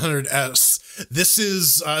 4700S. This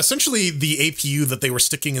is essentially the APU that they were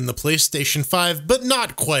sticking in the PlayStation 5, but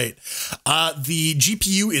not quite. The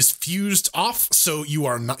GPU is fused off, so you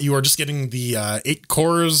are just getting the 8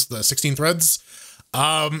 cores, the 16 threads.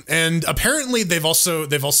 And apparently they've also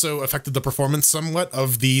affected the performance somewhat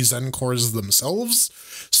of the Zen cores themselves.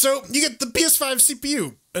 So you get the PS5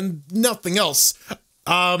 CPU and nothing else.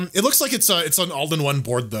 It looks like it's an all-in-one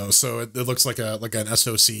board though, so it looks like an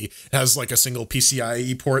SoC. It has like a single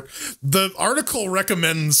PCIe port. The article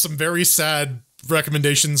recommends some very sad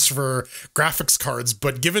recommendations for graphics cards,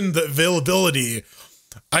 but given the availability,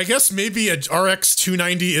 I guess maybe a RX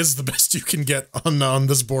 290 is the best you can get on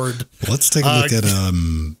this board. Let's take a look at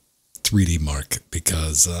 3D Mark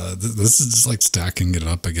because this is just like stacking it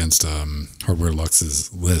up against Hardware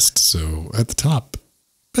Lux's list. So at the top,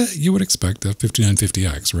 you would expect a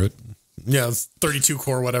 5950X, right? Yeah, 32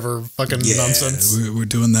 core, whatever fucking nonsense. We're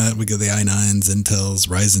doing that. We got the i9s, Intel's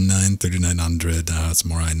Ryzen 9 3900, some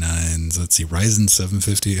more i9s. Let's see, Ryzen 7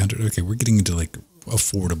 5800. Okay, we're getting into like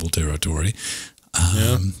affordable territory.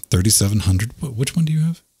 3700. Which one do you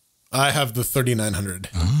have? I have the 3900.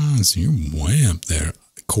 So you're way up there.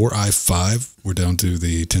 Core i5, we're down to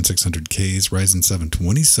the 10600Ks. Ryzen 7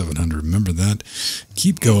 2700. Remember that.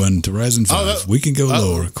 Keep going to Ryzen 5. We can go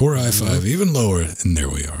lower. Core i5 even lower, and there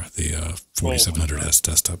we are. The 4700S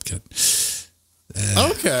desktop kit.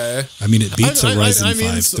 Okay. I mean, it beats a Ryzen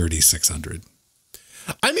 5 3600.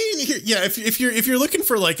 I mean, if you're looking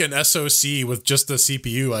for like an SoC with just a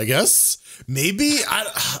CPU, I guess maybe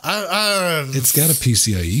it's got a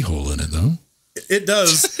PCIe hole in it though. It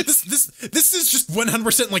does. This is just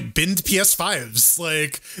 100% like binned PS5s.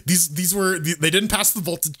 Like they didn't pass the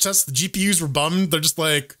voltage test. The GPUs were bummed. They're just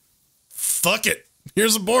like, fuck it.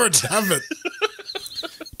 Here's a board. Have it.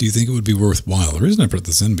 Do you think it would be worthwhile? The reason I put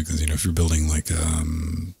this in because if you're building like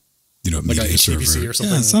you know, like media a server HPC or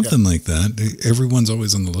something. Yeah, something like that. Everyone's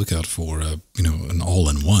always on the lookout for, you know, an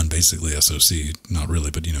all-in-one, basically SoC. Not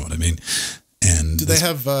really, but you know what I mean. And do they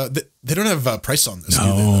have? They don't have price on this.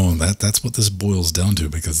 No, that's what this boils down to,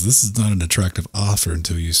 because this is not an attractive offer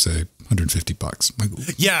until you say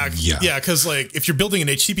 $150. Yeah. Because like if you're building an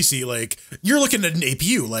HPC, like you're looking at an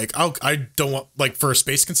APU. Like I don't want, like, for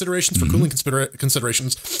space considerations, for cooling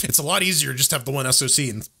considerations, it's a lot easier just to have the one SoC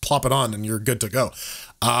and plop it on and you're good to go.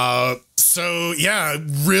 So yeah,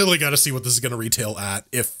 really got to see what this is going to retail at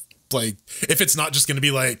if it's not just going to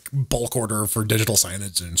be like bulk order for digital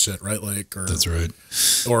signage and shit, right? Like, or that's right.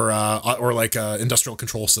 Or like industrial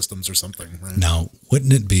control systems or something. Right? Now,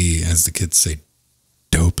 wouldn't it be, as the kids say,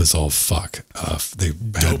 dope as all fuck? They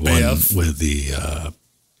had one AF with the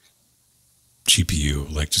GPU,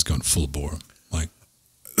 like just going full bore. Like,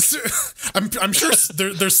 I'm sure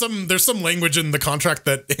there's some language in the contract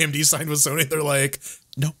that AMD signed with Sony. They're like,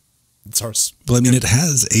 no, it's ours. Well, I mean, it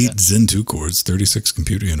has 8 Zen 2 cores, 36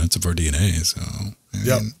 computer units of RDNA, so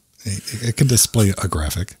it can display a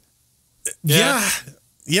graphic. Yeah.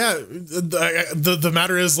 The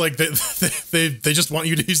matter is, like, they just want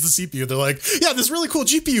you to use the CPU. They're like, yeah, this really cool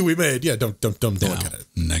GPU we made. Yeah, don't look at it.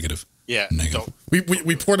 Negative. Yeah, negative.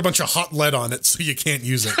 We poured a bunch of hot lead on it, so you can't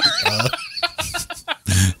use it.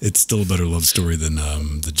 It's still a better love story than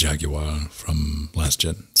the Jaguar from last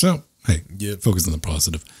gen. So hey, focus on the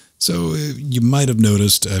positive. So you might have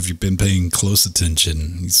noticed, if you've been paying close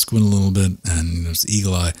attention, you squint a little bit, and there's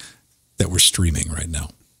eagle eye, that we're streaming right now.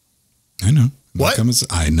 I know. What?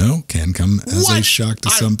 I know, can come as a shock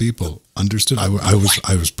to some people. Understood. I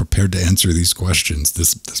was prepared to answer these questions.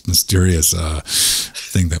 This mysterious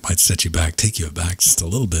thing that might set you back, take you back just a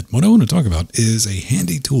little bit. What I want to talk about is a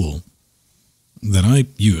handy tool that I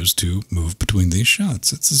use to move between these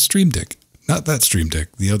shots. It's a Stream Deck. Not that Stream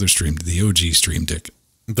Deck, the other Stream, the OG Stream Deck.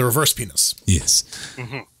 The reverse penis. Yes.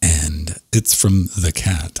 And it's from the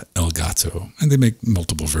cat, Elgato. And they make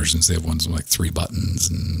multiple versions. They have ones with like 3 buttons,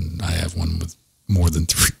 and I have one with more than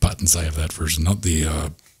 3 buttons. I have that version. Not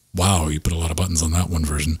the, wow, you put a lot of buttons on that one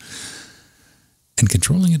version. And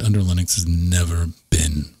controlling it under Linux has never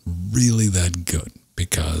been really that good,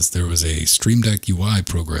 because there was a Stream Deck UI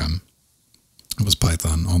program. It was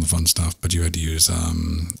Python, all the fun stuff, but you had to use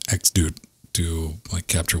Xdoot to like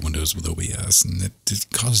capture windows with OBS, and it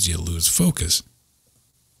caused you to lose focus.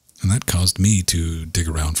 And that caused me to dig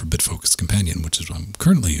around for BitFocus Companion, which is what I'm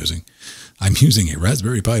currently using. I'm using a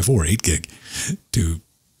Raspberry Pi 4 8 gig to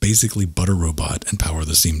basically butter robot and power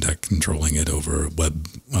the Steam Deck, controlling it over what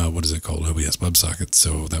is it called? OBS WebSocket.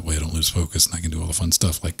 So that way I don't lose focus and I can do all the fun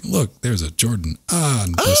stuff. Like, look, there's a Jordan.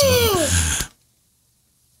 And press a button.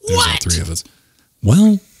 There's all 3 of us.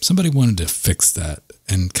 Well, somebody wanted to fix that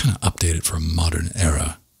and kind of update it for a modern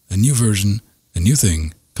era. A new version, a new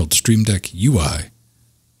thing called Stream Deck UI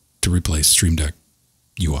to replace Stream Deck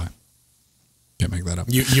UI. Can't make that up.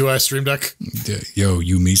 UI Stream Deck? Yo,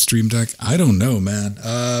 you me Stream Deck? I don't know, man.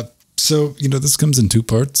 So, you know, this comes in 2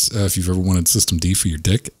 parts. If you've ever wanted System D for your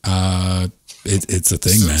dick, it's a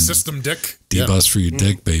thing, man. System Dick? D-bus for your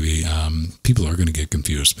dick, baby. People are going to get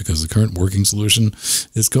confused because the current working solution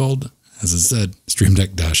is called, as I said, Stream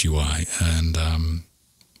Deck-UI. And,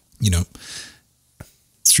 you know,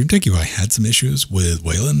 Stream Deck UI had some issues with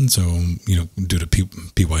Wayland, so, you know, due to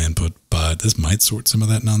PY input, but this might sort some of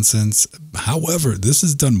that nonsense. However, this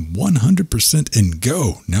is done 100% in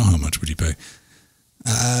Go. Now, how much would you pay?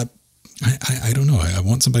 I don't know. I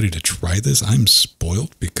want somebody to try this. I'm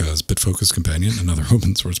spoiled because BitFocus Companion, another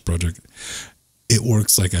open source project, it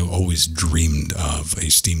works like I always dreamed of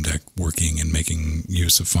a Steam Deck working and making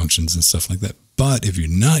use of functions and stuff like that. But if you're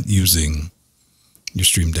not using your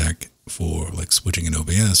Stream Deck for like switching an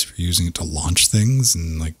OBS, if you're using it to launch things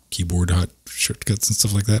and like keyboard shortcuts and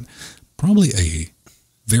stuff like that, probably a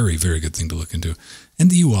very, very good thing to look into.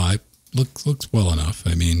 And the UI looks well enough.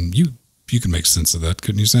 I mean, you can make sense of that,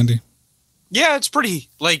 couldn't you, Sandy? Yeah, it's pretty,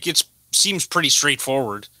 like, it seems pretty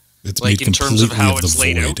straightforward. It's like, made in terms of how it's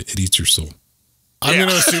laid out. It eats your soul. I'm going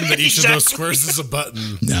to assume that each of those squares is a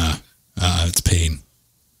button. Nah, it's pain.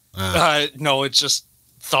 No, it's just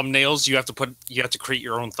thumbnails. You have to create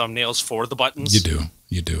your own thumbnails for the buttons.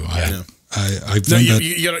 You do. Yeah. I've done that.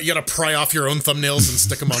 You got to pry off your own thumbnails and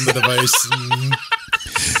stick them on the device.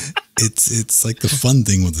 It's like the fun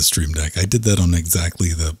thing with the Stream Deck. I did that on exactly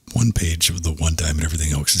the one page of the one time, and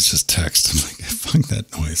everything else is just text. I'm like, fuck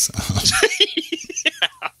that noise.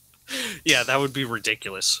 Yeah, that would be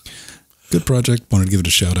ridiculous. Good project. Wanted to give it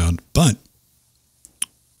a shout out, but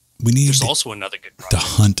we need There's also another good project. to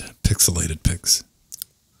hunt pixelated pics.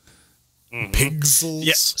 Pixels.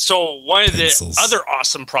 Yeah. So one of the other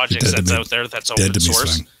awesome projects that's out there that's open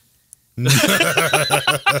source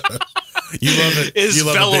love it. Is you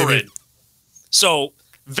love Veloren. It, baby. So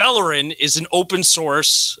Veloren is an open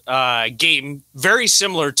source game very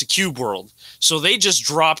similar to Cube World. So they just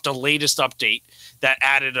dropped a latest update that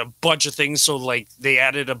added a bunch of things. So like they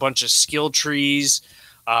added a bunch of skill trees.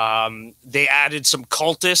 They added some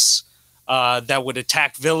cultists that would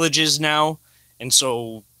attack villages now. And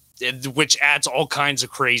so, which adds all kinds of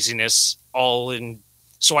craziness all in.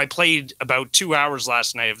 So I played about 2 hours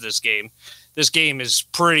last night of this game. This game is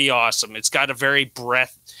pretty awesome. It's got a very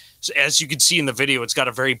as you can see in the video, it's got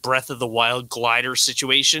a very Breath of the Wild glider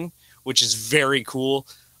situation, which is very cool.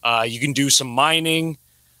 You can do some mining.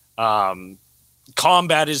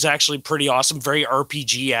 Combat is actually pretty awesome. Very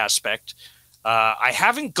RPG aspect. I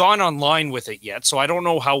haven't gone online with it yet, so I don't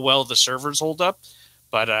know how well the servers hold up.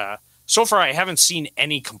 But so far, I haven't seen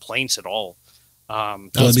any complaints at all. Well,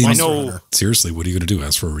 I mean, I know. Seriously, what are you going to do?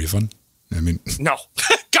 Ask for a refund? I mean, No,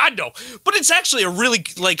 God, no. But it's actually a really,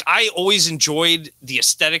 like, I always enjoyed the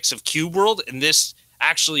aesthetics of Cube World, and this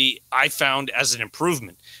actually I found as an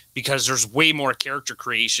improvement because there's way more character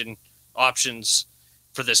creation options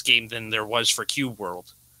for this game than there was for Cube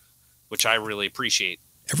World, which I really appreciate.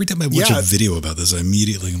 every time I watch a video about this, I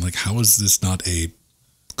immediately am like, how is this not a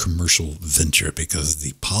commercial venture? Because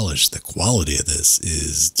the polish, the quality of this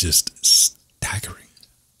is just staggering.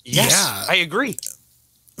 Yes, Yeah. I agree.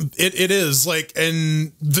 It is like,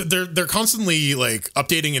 and they're constantly like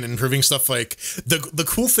updating and improving stuff. Like the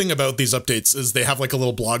cool thing about these updates is they have like a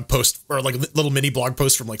little blog post or like a little mini blog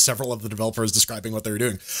post from like several of the developers describing what they're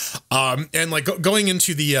doing. And like going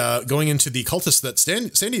into the cultist that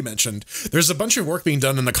Sandy mentioned, there's a bunch of work being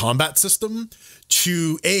done in the combat system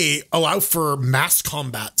to allow for mass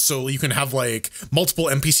combat, so you can have like multiple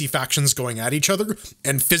NPC factions going at each other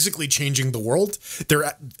and physically changing the world.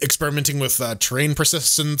 They're experimenting with terrain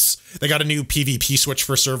persistence. They got a new PvP switch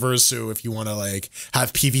for servers, so if you want to like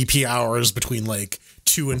have PvP hours between like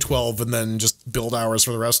 2 and 12 and then just build hours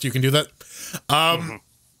for the rest, you can do that.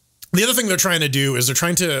 The other thing they're trying to do is they're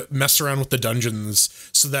trying to mess around with the dungeons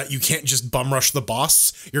so that you can't just bum rush the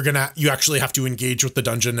boss. You actually have to engage with the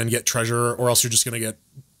dungeon and get treasure, or else you're just gonna get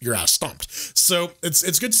your ass stomped. So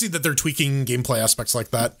it's good to see that they're tweaking gameplay aspects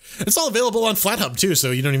like that. It's all available on FlatHub too,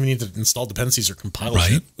 so you don't even need to install dependencies or compile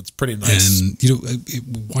shit. It's pretty nice. And you know,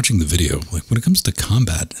 watching the video, like when it comes to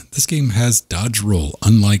combat, this game has dodge roll,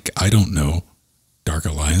 unlike, I don't know, Dark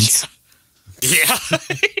Alliance. Yeah.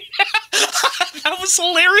 That was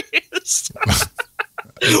hilarious.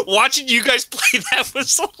 Watching you guys play that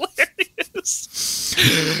was hilarious.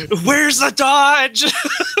 Where's the dodge?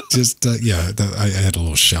 Just I had a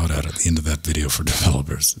little shout out at the end of that video for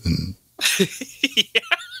developers. And yeah.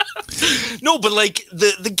 No, but like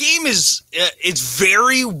the game is it's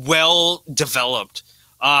very well developed.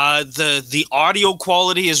 The audio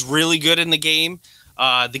quality is really good in the game.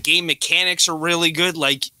 The game mechanics are really good.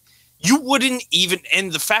 Like you wouldn't even,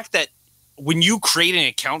 and the fact that when you create an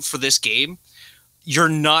account for this game, you're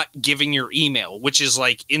not giving your email, which is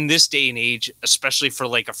like in this day and age, especially for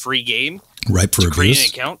like a free game, ripe for to create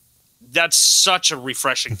abuse. an account. That's such a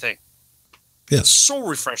refreshing thing. Yes, so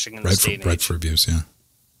refreshing in this day and age. Ripe for abuse. Yeah.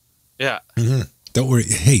 Yeah. Mm-hmm. Don't worry.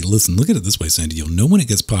 Hey, listen. Look at it this way, Sandy. You'll know when it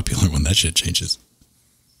gets popular when that shit changes.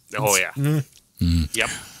 Oh yeah. Yep.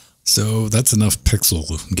 So that's enough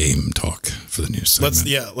pixel game talk for the news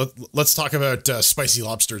segment. Let's talk about spicy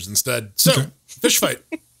lobsters instead. So, Fish Fight.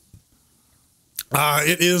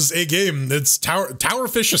 It is a game. It's Tower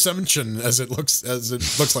Fish Ascension, as it looks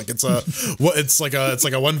like. It's like a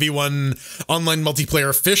 1v1 online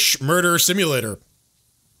multiplayer fish murder simulator.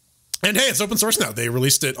 And hey, it's open source now. They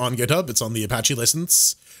released it on GitHub. It's on the Apache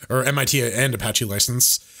license, or MIT and Apache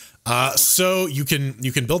license. So you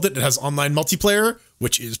can build it. It has online multiplayer,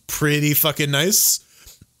 which is pretty fucking nice.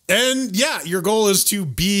 And yeah, your goal is to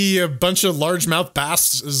be a bunch of largemouth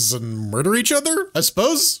bass and murder each other, I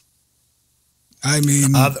suppose. I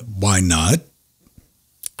mean, why not?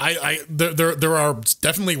 There are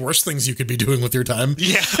definitely worse things you could be doing with your time.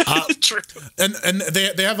 Yeah, true. And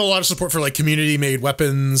they have a lot of support for like community made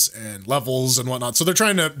weapons and levels and whatnot. So they're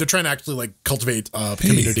trying to actually like cultivate a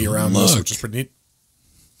community around this, which is pretty neat.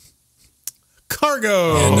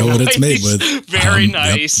 Cargo. I know what it's made with. Very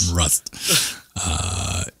nice. Yep, rust.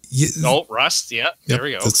 Rust. Yeah, yep, there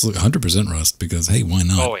we go. That's 100% rust because hey, why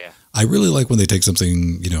not? Oh yeah. I really like when they take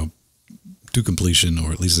something, to completion,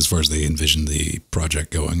 or at least as far as they envision the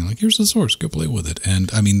project going. Like, here's the source, go play with it.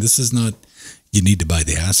 And I mean, this is not, you need to buy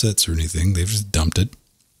the assets or anything. They've just dumped it.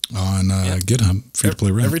 on GitHub,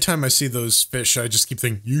 free-to-play round. Every time I see those fish, I just keep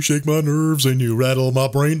thinking, "You shake my nerves and you rattle my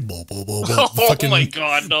brain." Blah, blah, blah, blah. Oh my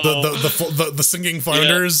god, no! The singing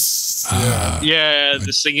flounders.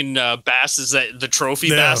 The singing basses, the trophy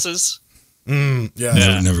basses.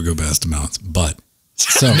 Never go bass to mouth, but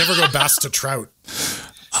so never go bass to trout.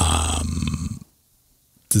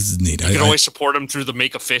 This is neat. You can always support them through the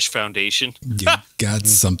Make a Fish Foundation. You got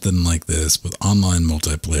something like this with online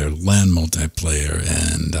multiplayer, LAN multiplayer,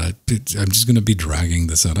 and I'm just going to be dragging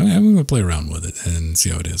this out. I'm going to play around with it and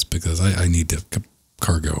see how it is, because I need to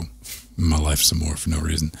cargo my life some more for no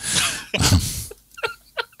reason.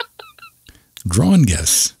 Draw and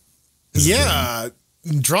guess.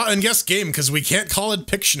 Draw and guess game, because we can't call it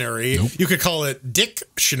Pictionary. Nope. You could call it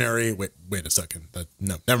Dictionary. Wait a second.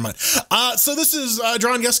 No, never mind. So this is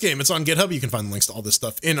Draw and Guess game. It's on GitHub. You can find the links to all this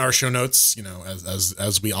stuff in our show notes,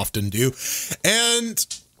 as we often do. And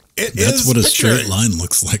that's what a straight line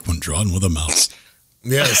looks like when drawn with a mouse.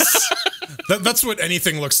 Yes. That's what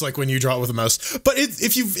anything looks like when you draw it with a mouse. But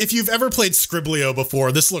if you've ever played Scriblio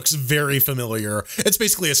before, this looks very familiar. It's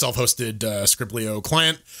basically a self-hosted Scriblio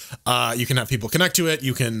client. You can have people connect to it.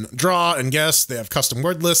 You can draw and guess. They have custom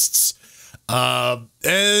word lists. And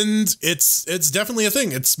it's definitely a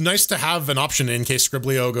thing. It's nice to have an option in case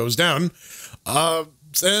Scriblio goes down.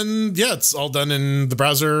 And yeah, it's all done in the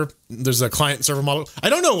browser. There's a client server model. I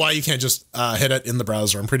don't know why you can't just hit it in the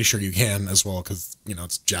browser. I'm pretty sure you can as well, because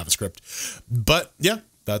it's JavaScript. But yeah,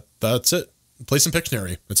 that's it. Play some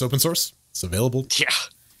Pictionary. It's open source. It's available. Yeah,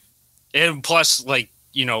 and plus,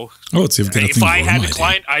 if I had a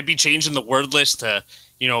client, I'd be changing the word list to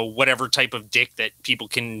whatever type of dick that people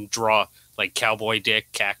can draw, like cowboy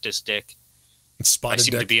dick, cactus dick. Spotted I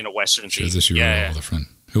seem dick. to be in a Western theme. With a friend.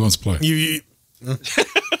 Who wants to play?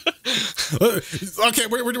 Okay,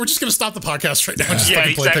 we're just gonna stop the podcast right now. Yeah. Just Yeah,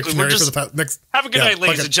 play exactly. Pictionary for the next. Have a good night,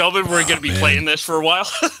 ladies and gentlemen. We're going to be playing this for a while.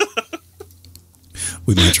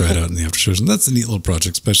 We might try it out in the after shows, and that's a neat little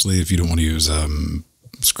project, especially if you don't want to use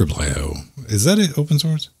Scribble.io. Is that it, open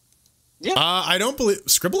source? Yeah. I don't believe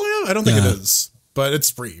Scribble.io. I don't think it is, but it's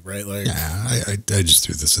free, right? I just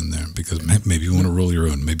threw this in there because maybe you want to roll your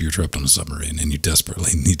own. Maybe you're trapped on a submarine and you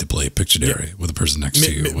desperately need to play Pictionary with a person next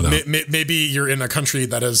to you. Maybe you're in a country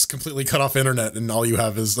that has completely cut off internet and all you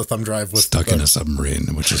have is the thumb drive with stuck in a submarine,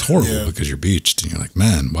 which is horrible because you're beached and you're like,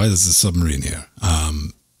 man, why is this submarine here?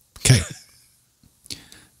 Okay.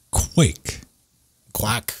 Quake.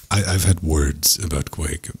 Quack. I've had words about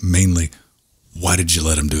Quake. Mainly, why did you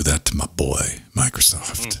let him do that to my boy,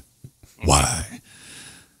 Microsoft? Why?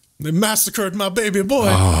 They massacred my baby boy.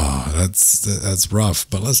 Oh, that's rough.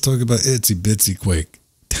 But let's talk about itsy bitsy Quake.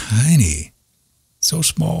 Tiny. So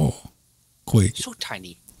small. Quake. So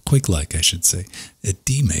tiny. Quake-like, I should say. A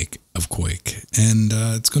demake of Quake. And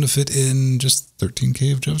it's going to fit in just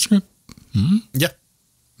 13K of JavaScript? Yeah.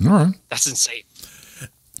 All right. That's insane.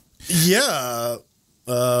 Yeah.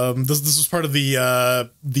 This was part of the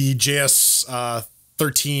JS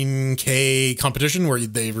 13K competition where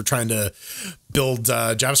they were trying to build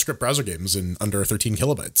JavaScript browser games in under 13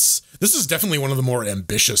 kilobytes. This is definitely one of the more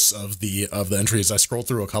ambitious of the entries. I scrolled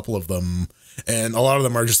through a couple of them, and a lot of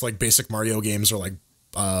them are just like basic Mario games or like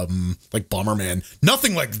Bomberman.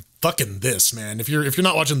 Nothing like fucking this, man. If you're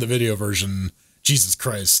not watching the video version, Jesus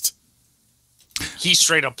Christ. He's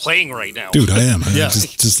straight up playing right now. Dude, I am.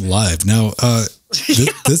 Just live. Now,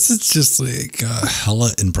 this is just like hella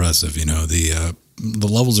impressive. The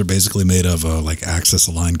levels are basically made of like axis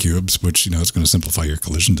aligned cubes, which, it's going to simplify your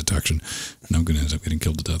collision detection. And I'm going to end up getting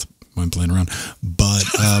killed to death while I'm playing around. But,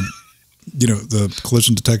 the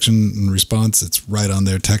collision detection and response, it's right on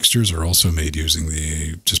there. Textures are also made using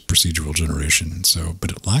the just procedural generation. So,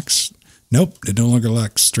 but it lacks, nope, it no longer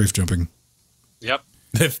lacks strafe jumping. Yep.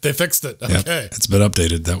 They fixed it. Okay. Yep, it's been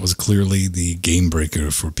updated. That was clearly the game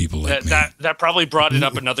breaker for people like me. That probably brought it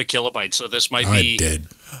up another kilobyte. So this might be. I did.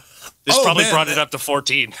 This probably brought it up to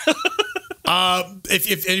 14.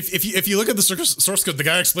 If you look at the source code, the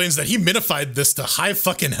guy explains that he minified this to high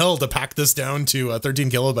fucking hell to pack this down to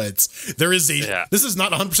 13 kilobytes. There is this is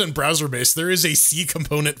not 100% browser based. There is a C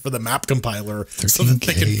component for the map compiler 13K. so that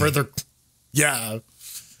they can further. Yeah.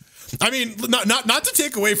 I mean, not to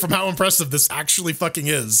take away from how impressive this actually fucking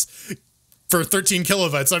is for 13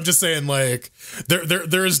 kilobytes. I'm just saying, like,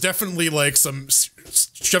 there is definitely like some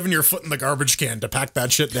shoving your foot in the garbage can to pack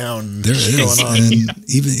that shit down. There is, and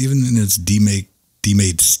even in its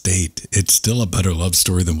demade state, it's still a better love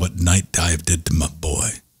story than what Night Dive did to my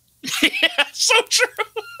boy. Yeah, so true.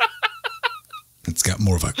 It's got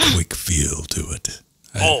more of a quick feel to it.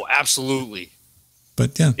 Oh, absolutely.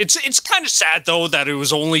 But yeah, it's kind of sad though that it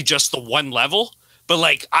was only just the one level, But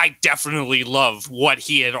like, I definitely love what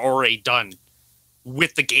he had already done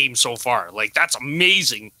with the game so far. Like, that's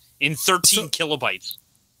amazing in 13 kilobytes.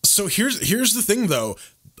 So here's the thing, though.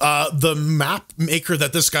 The map maker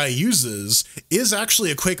that this guy uses is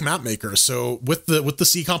actually a Quake map maker. So with the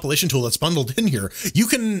C compilation tool that's bundled in here, you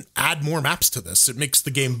can add more maps to this. It makes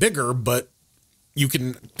the game bigger, but you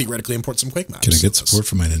can theoretically import some Quake maps. Can I get support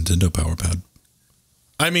for my Nintendo PowerPad?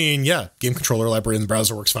 I mean, yeah, game controller library in the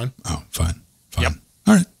browser works fine. Oh, fine. Yep.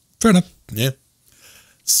 All right, fair enough. Yeah.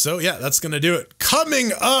 So yeah, that's gonna do it.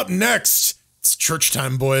 Coming up next, it's church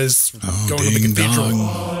time, boys. Going to the cathedral.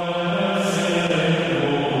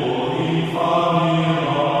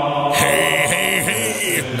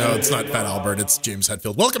 Hey. No, it's not Fat Albert. It's James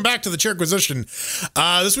Hetfield. Welcome back to the Chairquisition.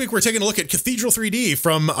 This week we're taking a look at Cathedral 3D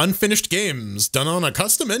from Unfinished Games, done on a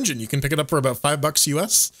custom engine. You can pick it up for about $5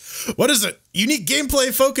 US. What is it? Unique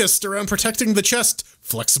gameplay focused around protecting the chest.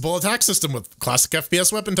 Flexible attack system with classic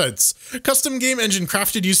FPS weapon types. Custom game engine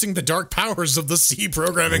crafted using the dark powers of the C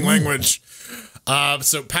programming language.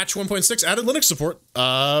 So patch 1.6 added Linux support.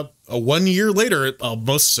 1 year later,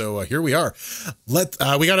 almost. So here we are.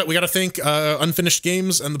 We gotta thank Unfinished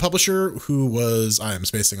Games and the publisher, who was, I am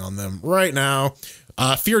spacing on them right now,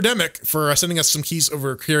 Feardemic, for sending us some keys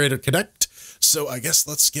over Creator Connect. So I guess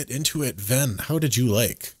let's get into it. Ven, how did you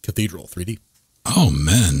like Cathedral 3D? Oh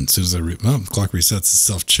man, as soon as the clock resets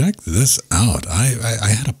itself, check this out. I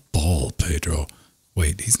had a ball, Pedro.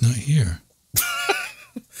 Wait, he's not here.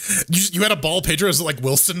 You had a ball, Pedro? Is it like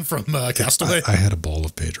Wilson from Castaway? I had a ball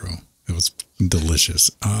of Pedro. It was delicious.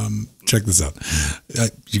 Check this out.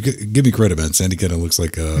 You give me credit, man. Sandy kind of looks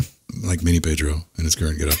like mini Pedro in his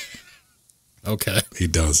current getup. Okay. He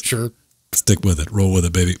does. Sure. Stick with it. Roll with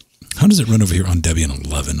it, baby. How does it run over here on Debian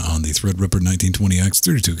 11 on the Threadripper 1920X,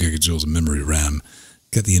 32 gigajoules of memory RAM?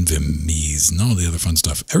 Got the NVMe's and all the other fun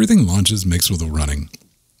stuff. Everything launches mixed with the running.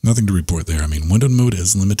 Nothing to report there. I mean, windowed mode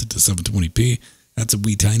is limited to 720p. That's a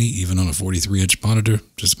wee tiny, even on a 43-inch monitor.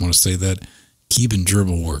 Just want to say that. Keep and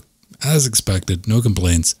gerbil work. As expected, no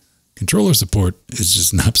complaints. Controller support is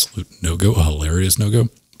just an absolute no-go, a hilarious no-go.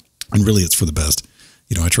 And really, it's for the best.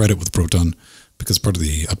 You know, I tried it with Proton because part of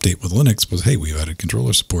the update with Linux was, hey, we've added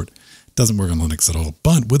controller support. It doesn't work on Linux at all.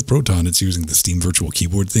 But with Proton, it's using the Steam Virtual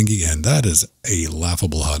Keyboard thingy, and that is a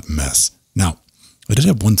laughable hot mess. Now, I did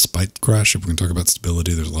have one spike crash. If we're going to talk about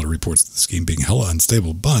stability, there's a lot of reports of this game being hella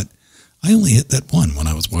unstable, but I only hit that one when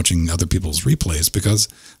I was watching other people's replays because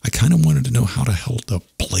I kind of wanted to know how the hell to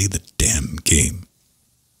play the damn game.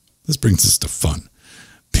 This brings us to fun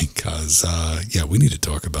because, yeah, we need to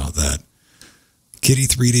talk about that. Kitty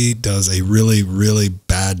 3D does a really, really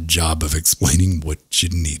bad job of explaining what you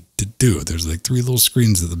need to do. There's like 3 little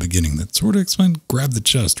screens at the beginning that sort of explain, grab the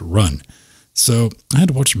chest, run. So I had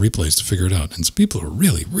to watch some replays to figure it out. And some people are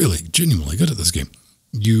really, really genuinely good at this game.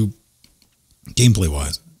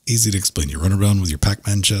 Gameplay-wise, easy to explain. You run around with your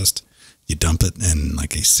Pac-Man chest, you dump it in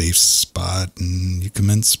like a safe spot, and you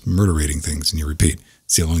commence murderating things, and you repeat.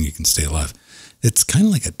 See how long you can stay alive. It's kind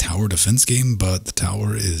of like a tower defense game, but the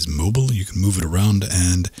tower is mobile. You can move it around,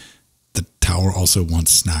 and the tower also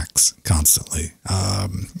wants snacks constantly.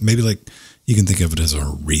 Maybe like you can think of it as an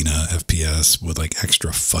arena FPS with like extra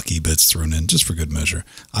fucky bits thrown in just for good measure.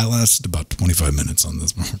 I lasted about 25 minutes on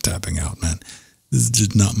this before tapping out, man. This is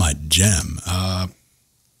just not my jam.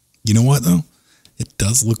 You know what, though? It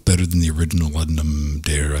does look better than the original Ludendum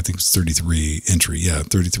Dare. I think it was 33 entry. Yeah,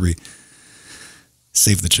 33.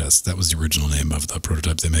 Save the Chest. That was the original name of the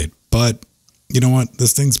prototype they made. But you know what?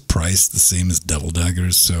 This thing's priced the same as Devil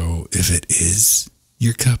Daggers. So if it is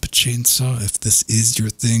your cup of chainsaw, if this is your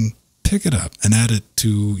thing, pick it up and add it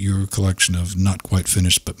to your collection of not quite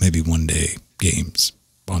finished, but maybe one day games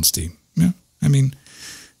on Steam. Yeah, I mean,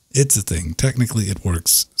 it's a thing. Technically, it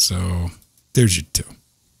works. So there's your 2.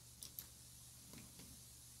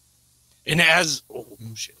 And as oh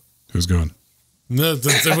shit, Who's going? No,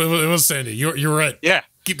 it was Sandy. You're right. Yeah,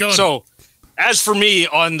 Keep going. So, as for me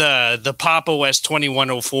on the Pop OS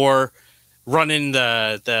 2104, running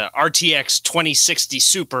the RTX 2060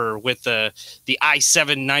 Super with the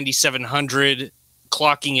i7 9700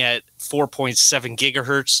 clocking at 4.7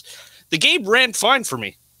 gigahertz, the game ran fine for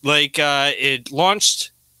me. Like it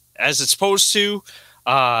launched as it's supposed to,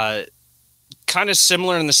 kind of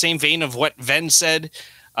similar in the same vein of what Ven said.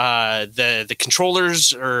 The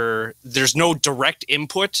controllers there's no direct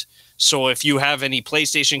input. So if you have any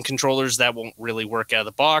PlayStation controllers, that won't really work out of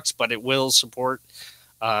the box, but it will support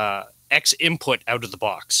X input out of the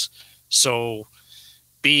box. So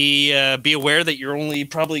be aware that you're only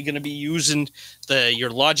probably going to be using your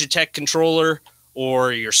Logitech controller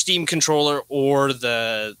or your Steam controller or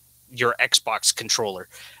the your Xbox controller.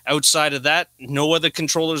 Outside of that, no other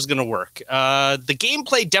controller is going to work. The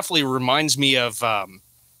gameplay definitely reminds me of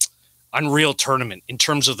Unreal Tournament in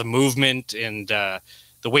terms of the movement and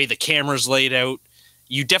the way the camera's laid out.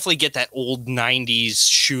 You definitely get that old 90s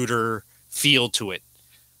shooter feel to it.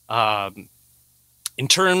 In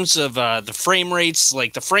terms of the frame rates,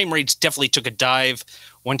 like the frame rates definitely took a dive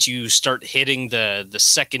once you start hitting the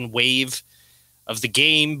second wave of the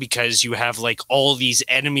game, because you have like all these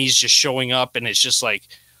enemies just showing up and it's just like,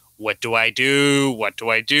 what do I do? What do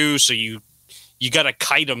I do? So you got to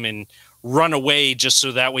kite them and run away just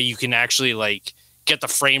so that way you can actually like get the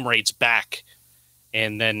frame rates back,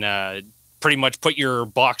 and then pretty much put your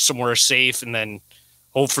box somewhere safe and then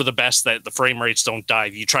hope for the best that the frame rates don't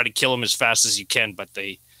dive. You try to kill them as fast as you can, but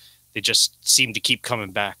they just seem to keep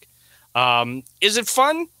coming back. Is it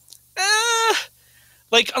fun?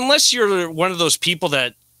 Like, unless you're one of those people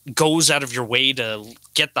that goes out of your way to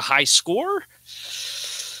get the high score.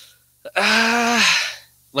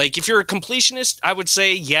 Like, if you're a completionist, I would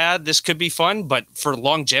say, yeah, this could be fun, but for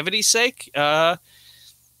longevity's sake,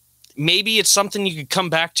 maybe it's something you could come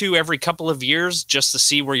back to every couple of years just to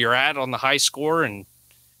see where you're at on the high score and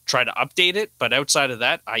try to update it. But outside of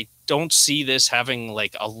that, I don't see this having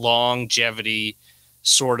like a longevity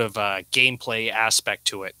sort of gameplay aspect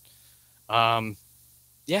to it.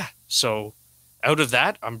 Yeah, so out of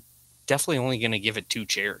that, I'm definitely only going to give it 2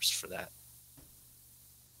 chairs for that.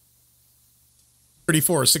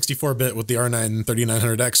 64-bit with the R9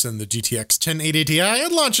 3900X and the GTX 1080 Ti.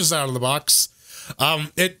 It launches out of the box.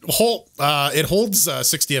 It holds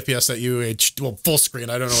 60 FPS at UH, well, full screen.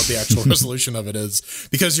 I don't know what the actual resolution of it is,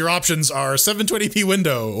 because your options are 720p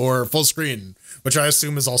window or full screen, which I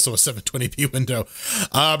assume is also a 720p window.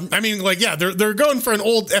 I mean, like, yeah, they're going for an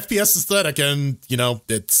old FPS aesthetic, and, you know,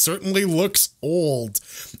 it certainly looks old.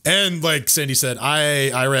 And like Sandy said,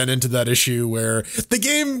 I ran into that issue where the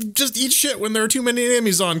game just eats shit when there are too many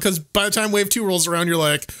enemies on, because by the time Wave 2 rolls around, you're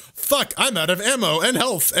like, fuck, I'm out of ammo and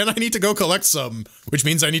health, and I need to go collect some, which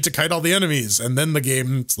means I need to kite all the enemies, and then the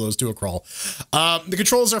game slows to a crawl. The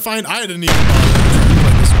controls are fine. I didn't even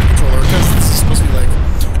play this with the controller, because this is supposed to be like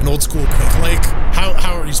an old school Quake. Like,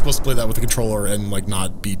 how are you supposed to play that with a controller and like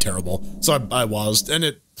not be terrible? So I was, and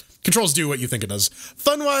it controls do what you think it does.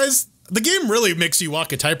 Fun-wise, the game really makes you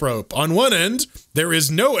walk a tightrope. On one end, there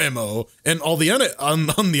is no ammo, and on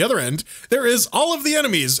the other end, there is all of the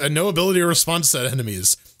enemies and no ability to respond to said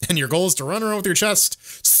enemies. And your goal is to run around with your chest,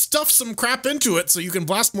 stuff some crap into it so you can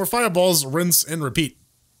blast more fireballs, rinse, and repeat.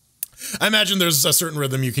 I imagine there's a certain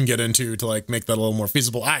rhythm you can get into to like make that a little more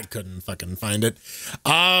feasible. I couldn't fucking find it.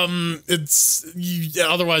 Otherwise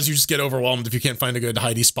you just get overwhelmed if you can't find a good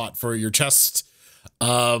hidey spot for your chest.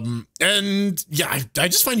 And yeah, I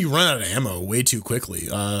just find you run out of ammo way too quickly.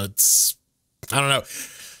 I don't know.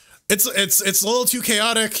 It's a little too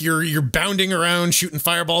chaotic. You're bounding around shooting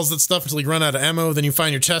fireballs and stuff until you run out of ammo. Then you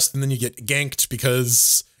find your chest and then you get ganked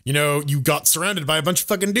because, you know, you got surrounded by a bunch of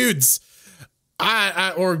fucking dudes.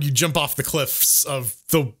 Or you jump off the cliffs of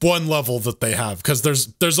the one level that they have, because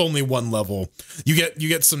there's only one level. You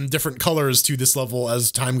get some different colors to this level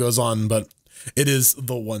as time goes on, but it is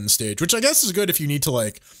the one stage, which I guess is good if you need to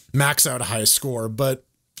like max out a high score, but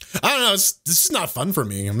I don't know. This is not fun for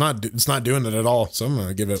me. It's not doing it at all. So I'm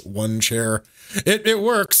gonna give it 1 chair. It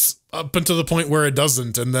works up until the point where it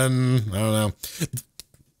doesn't, and then I don't know.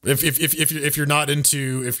 If you're not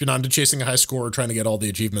into chasing a high score or trying to get all the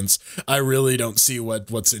achievements, I really don't see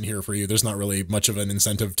what's in here for you. There's not really much of an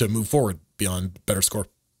incentive to move forward beyond better score.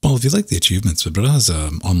 Well, if you like the achievements, but it has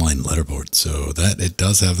an online letterboard, so that it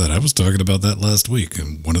does have that. I was talking about that last week,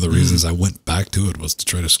 and one of the reasons I went back to it was to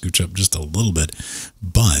try to scooch up just a little bit.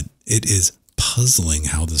 But it is puzzling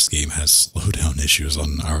how this game has slowdown issues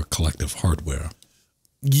on our collective hardware.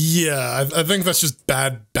 Yeah, I think that's just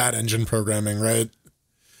bad engine programming, right?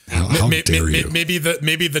 How dare you? Maybe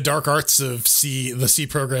the dark arts of the C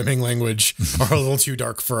programming language are a little too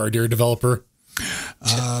dark for our dear developer.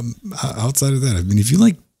 Outside of that, I mean, if you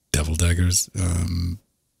like Devil Daggers,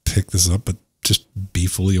 pick this up, but just be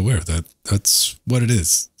fully aware that that's what it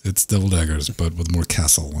is. It's Devil Daggers, but with more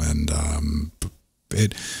castle. And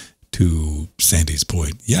to Sandy's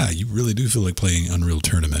point, yeah, you really do feel like playing Unreal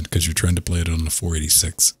Tournament because you're trying to play it on a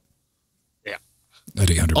 486. Yeah.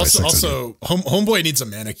 At 800 by 600. Also, Homeboy needs a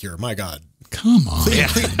manicure. My God. Come on.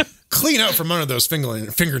 Clean out from under those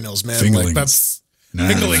fingernails, man. Fingerlings. Like that's...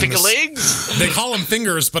 Fingerlings? They call them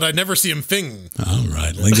fingers, but I never see them fing. All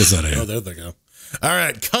right, link us out of here. Oh, there they go. All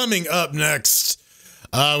right, coming up next,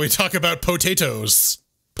 we talk about potatoes.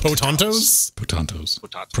 Potantos? Potatoes.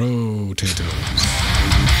 Potatoes.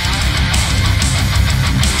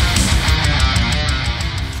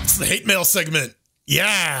 the hate mail segment.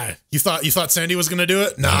 Yeah, you thought Sandy was gonna do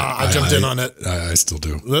it? Nah, I jumped in on it. I still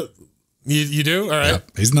do. You do? All right. Yeah,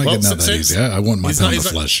 he's not getting out that easy. I want my pound of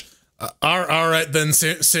flesh. All right, then,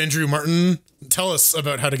 Sandrew Martin, tell us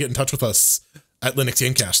about how to get in touch with us at Linux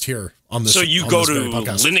Gamecast here on this. So you go to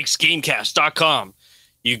linuxgamecast.com.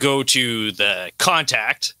 You go to the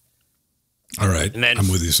contact. All right, and then I'm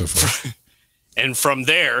with you so far. And from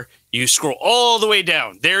there, you scroll all the way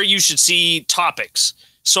down. There you should see topics.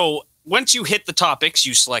 So once you hit the topics,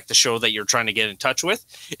 you select the show that you're trying to get in touch with.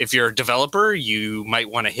 If you're a developer, you might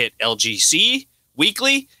want to hit LGC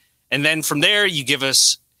weekly. And then from there, you give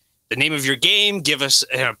us the name of your game, give us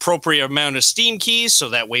an appropriate amount of Steam keys so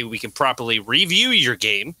that way we can properly review your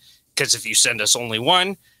game. Because if you send us only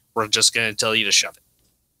one, we're just going to tell you to shove it.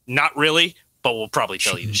 Not really, but we'll probably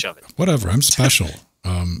tell you to shove it. Whatever, I'm special.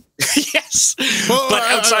 Yes. Well, but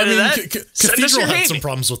outside of that, Cathedral had some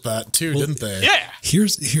problems with that too, didn't they? Yeah.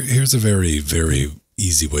 Here's a very, very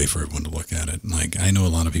easy way for everyone to look at it. Like, I know a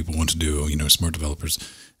lot of people want to do, smart developers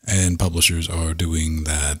and publishers are doing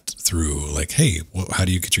that through like, hey, how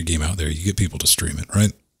do you get your game out there? You get people to stream it,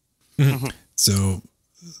 right? Mm-hmm. So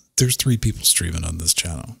there's 3 people streaming on this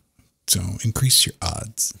channel. So increase your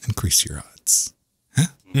odds. Huh?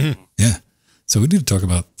 Mm-hmm. Yeah. So we need to talk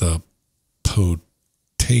about the potatons.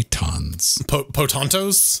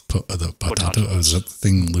 Potantos? The potato. Oh, is that the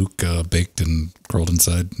thing Luke baked and curled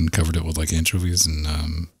inside and covered it with like anchovies and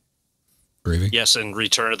gravy? Yes, and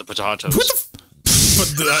Return of the Potatoes.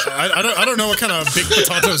 I don't know what kind of baked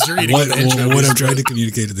potatoes you're eating. What I'm trying to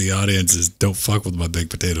communicate to the audience is don't fuck with my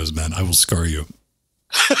baked potatoes, man. I will scar you.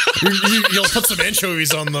 You'll put some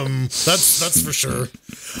anchovies on them. That's for sure.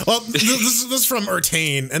 Well, this is from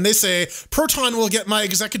Urtane, and they say Proton will get my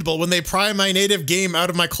executable when they pry my native game out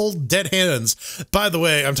of my cold dead hands. By the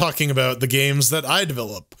way, I'm talking about the games that I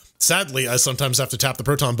develop. Sadly, I sometimes have to tap the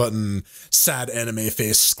Proton button. Sad anime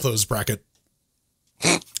face. Close bracket.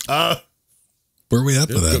 Where are we at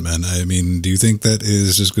with that, man? I mean, do you think that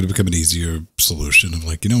is just going to become an easier solution of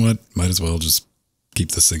like, you know what, might as well just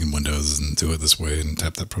keep this thing in Windows and do it this way and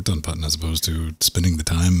tap that Proton button as opposed to spending the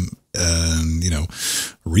time and,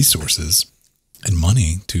 resources and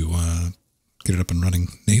money to get it up and running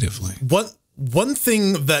natively? One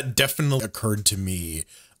thing that definitely occurred to me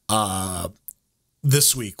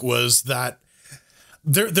this week was that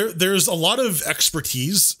there's a lot of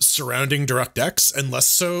expertise surrounding DirectX and less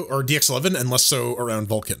so, or DX11 and less so around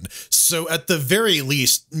Vulkan. So at the very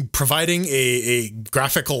least, providing a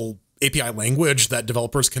graphical API language that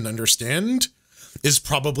developers can understand is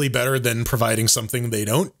probably better than providing something they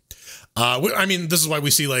don't. I mean, this is why we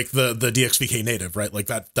see like the DXVK native, right? Like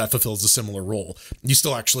that fulfills a similar role. You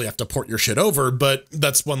still actually have to port your shit over, but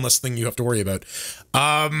that's one less thing you have to worry about.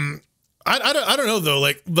 I don't know though.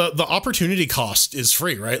 Like the opportunity cost is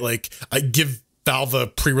free, right? Like I give Valve a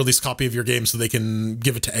pre-release copy of your game so they can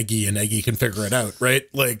give it to Eggy and Eggy can figure it out, right?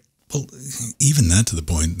 Like, well, even that to the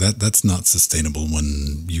point that's not sustainable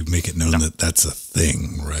when you make it known that that's a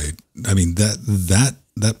thing, right? I mean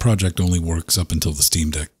that project only works up until the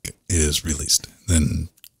Steam Deck is released. Then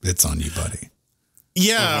it's on you, buddy.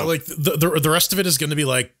 Yeah, like the rest of it is going to be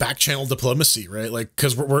like back channel diplomacy, right? Like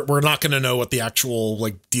because we're not going to know what the actual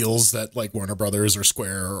like deals that like Warner Brothers or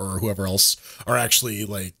Square or whoever else are actually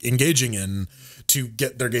like engaging in to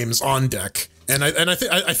get their games on deck. And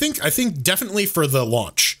I think definitely for the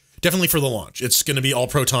launch, it's going to be all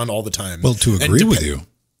Proton all the time. Well, to agree with you.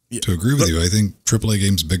 I think AAA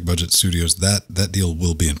games, big budget studios, that deal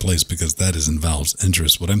will be in place because that is in Valve's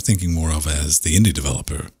interest. What I'm thinking more of as the indie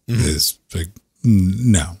developer is like,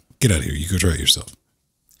 no, get out of here. You go try it yourself.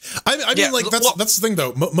 I mean, like that's the thing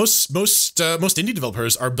though. Most indie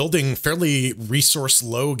developers are building fairly resource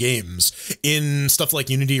low games in stuff like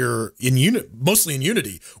Unity or mostly in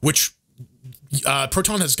Unity, which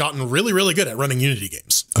Proton has gotten really, really good at running Unity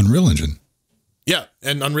games. Unreal Engine. Yeah,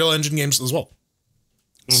 and Unreal Engine games as well.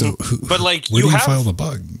 So, but like, where do you file the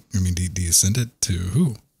bug? I mean, do you send it to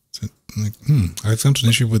who? Is it like, I found an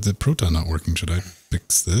issue with the Proton not working. Should I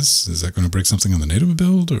fix this? Is that going to break something on the native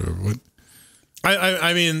build or what?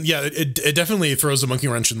 I mean, yeah, it definitely throws a monkey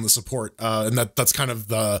wrench in the support, and that's kind of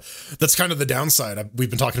the downside we've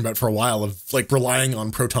been talking about for a while of like relying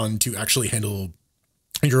on Proton to actually handle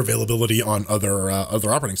your availability on other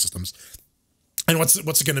operating systems. And what's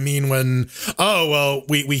it going to mean when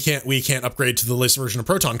we can't upgrade to the latest version of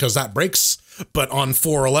Proton because that breaks, but on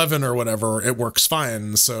 4.11 or whatever it works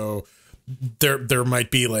fine. So there might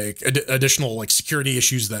be like additional like security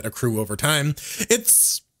issues that accrue over time.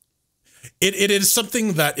 It is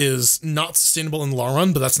something that is not sustainable in the long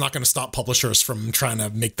run, but that's not going to stop publishers from trying to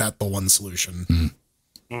make that the one solution.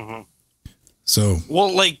 Mm-hmm. So,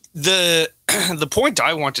 well, like the point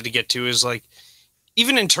I wanted to get to is like,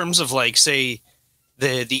 even in terms of like, say,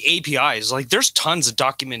 the APIs, like there's tons of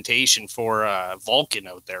documentation for Vulkan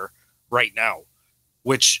out there right now,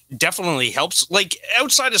 which definitely helps. Like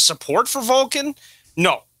outside of support for Vulkan,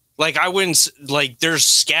 no. Like I wouldn't, like there's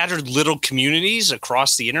scattered little communities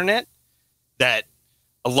across the internet that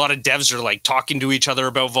a lot of devs are like talking to each other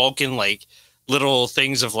about Vulkan, like little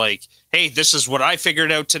things of like, hey, this is what I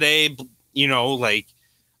figured out today. You know, like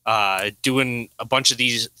doing a bunch of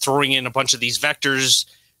these, throwing in a bunch of these vectors,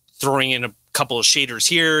 throwing in a couple of shaders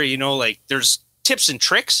here, you know, like there's tips and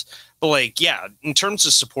tricks, but like, yeah, in terms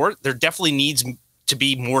of support, there definitely needs to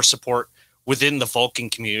be more support within the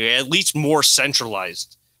Vulkan community, at least more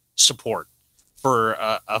centralized support for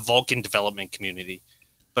a Vulkan development community.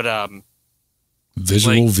 But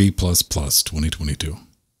Visual like, V++ 2022.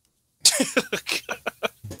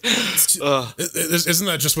 Isn't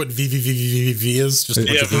that just what VVVVV is? Just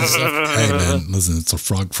hey man, listen, it's a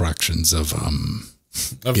frog fractions of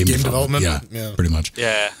game development. Yeah, pretty much.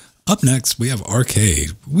 Yeah. Up next, we have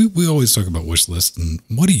Arcade. We always talk about wish list and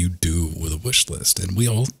what do you do with a wish list? And we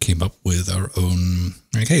all came up with our own,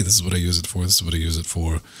 like, hey, this is what I use it for. This is what I use it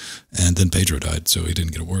for. And then Pedro died, so he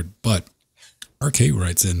didn't get a word. But Arcade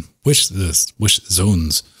writes in wish list, wish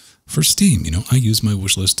zones for Steam. You know, I use my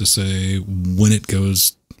wish list to say when it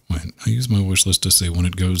goes. I use my wish list to say when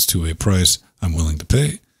it goes to a price I'm willing to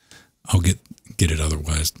pay, I'll get it.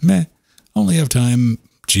 Otherwise, meh. Only have time.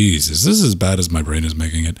 Jeez, is this as bad as my brain is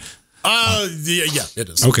making it? Yeah, it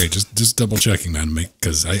is. Okay, just double checking, man,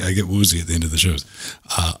 because I get woozy at the end of the shows.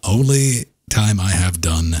 Only time I have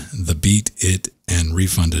done the beat it and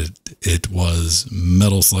refunded it was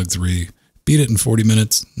Metal Slug 3. Beat it in 40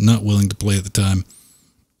 minutes. Not willing to play at the time.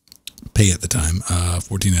 Pay at the time.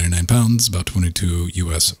 £14.99, about 22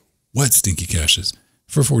 US wet stinky cashes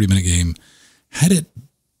for a 40-minute game. Had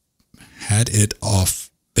it off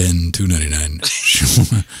been $2.99,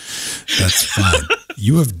 sure, that's fine.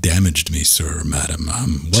 You have damaged me, sir, madam.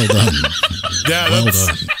 Well done. Yeah, well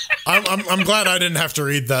done. I'm glad I didn't have to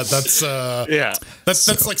read that. That's yeah.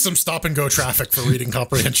 That's like some stop and go traffic for reading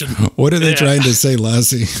comprehension. What are they trying to say,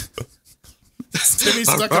 Lassie? Timmy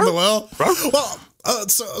stuck in the well. Well.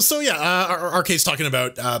 Arcade's talking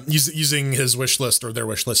about using his wish list or their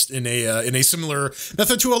wish list in a similar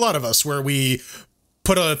method to a lot of us, where we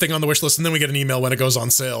put a thing on the wish list and then we get an email when it goes on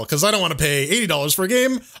sale. Because I don't want to pay $80 for a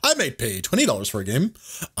game. I might pay $20 for a game.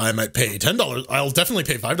 I might pay $10. I'll definitely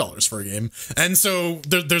pay $5 for a game. And so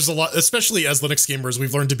there's a lot, especially as Linux gamers,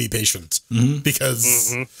 we've learned to be patient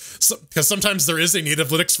because sometimes there is a native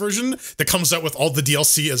Linux version that comes out with all the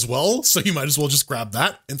DLC as well. So you might as well just grab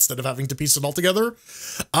that instead of having to piece it all together.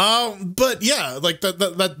 But yeah, like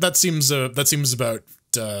that seems about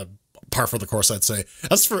par for the course, I'd say.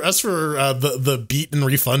 As for the beat and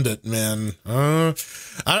refund it, man, I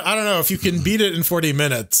don't know if you can beat it in 40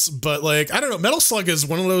 minutes, but like, I don't know. Metal Slug is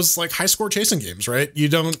one of those like high score chasing games, right? You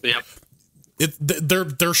don't. Yep.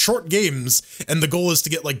 They're short games, and the goal is to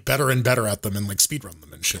get like better and better at them and like speedrun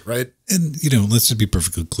them and shit, right? And you know, let's just be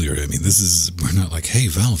perfectly clear. I mean, we're not like, hey,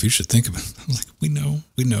 Valve, you should think about it. I'm like, we know,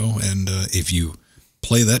 and if you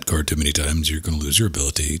play that card too many times, you're going to lose your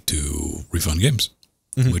ability to refund games.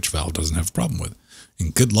 Which Valve doesn't have a problem with.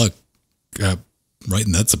 And good luck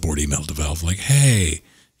writing that support email to Valve. Like, hey,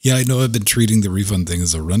 yeah, I know I've been treating the refund thing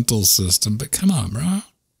as a rental system, but come on, bro.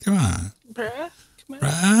 Come on. Bruh, come on.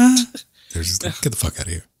 Bruh. They're just like, get the fuck out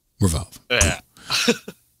of here. We're Valve. Yeah.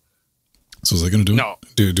 So is that going to do No.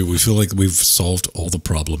 it? Do we feel like we've solved all the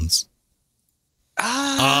problems?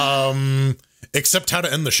 Except how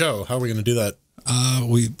to end the show. How are we going to do that?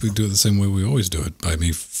 We do it the same way we always do it, by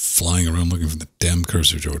me flying around looking for the damn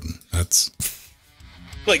cursor, Jordan. That's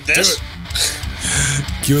like this.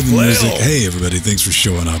 Cue the music. Hey, everybody! Thanks for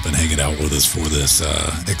showing up and hanging out with us for this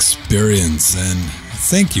experience, and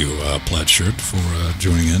thank you, Plaid Shirt, for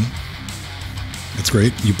joining in. It's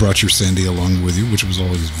great. You brought your Sandy along with you, which was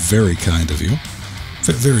always very kind of you.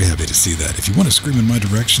 Very happy to see that. If you want to scream in my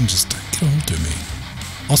direction, just get a hold of me.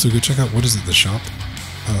 Also, go check out the shop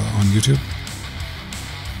on YouTube.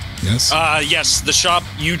 Yes? Yes, the shop,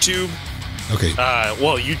 YouTube. Okay.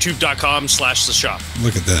 YouTube.com/the shop.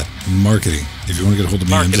 Look at that. Marketing. If you want to get a hold of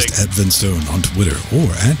me, I'm just at Venstone on Twitter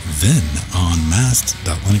or at Ven on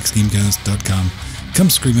mast.linuxgamecast.com.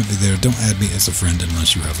 Come scream at me there. Don't add me as a friend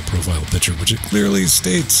unless you have a profile picture, which it clearly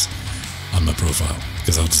states on my profile,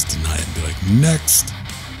 because I'll just deny it and be like, next.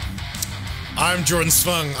 I'm Jordan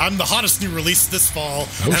Svung. I'm the hottest new release this fall,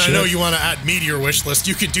 and shit. I know you want to add me to your wish list.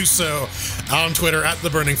 You can do so on Twitter at The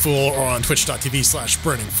Burning Fool or on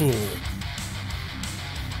twitch.tv/Burning Fool.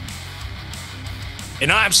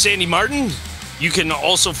 And I'm Sandy Martin. You can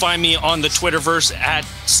also find me on the Twitterverse at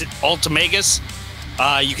Ultimagus.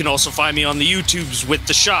 You can also find me on the YouTubes with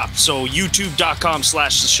The Shop. So youtube.com/The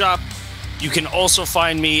Shop. You can also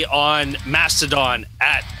find me on Mastodon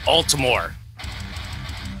at Altimore.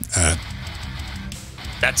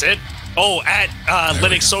 That's it? Oh, at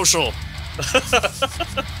Linux Social.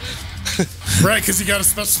 Right, because you got to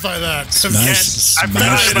specify that. Smash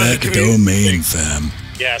that domain, fam.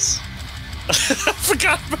 Yes. I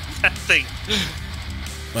forgot about that thing.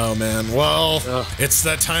 Oh, man. Well, it's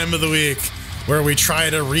that time of the week where we try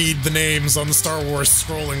to read the names on the Star Wars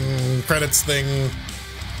scrolling credits thing.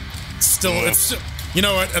 It's you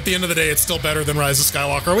know what? At the end of the day, it's still better than Rise of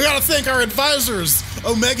Skywalker. We gotta thank our advisors,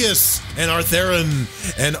 Omegas and Artheron,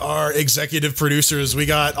 and our executive producers. We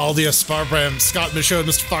got Aldia Sparbram, Scott Michaud,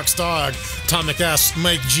 Mr. Fox Dog, Atomic S,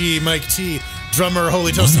 Mike G, Mike T, drummer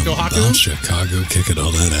Holy Toasty Kohaku. Chicago kicking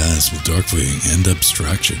all that ass with Darkwing and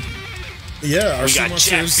Abstraction. Yeah, our we got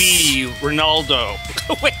Jack B, Ronaldo,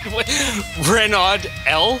 wait, Renaud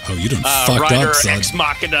L. Oh, you done fucked Ryder up, son. Ex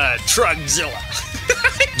Machina, Trugzilla.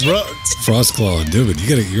 Frostclaw, Dubin,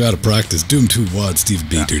 you gotta practice. Doom 2 Watt, Steve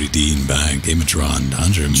B, Dirty Dean, Bang, Gamatron,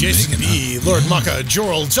 Andre, Jason B, Lord Maka,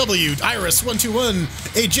 Jorl W, Iris 121,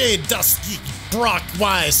 AJ, Dusky, Brock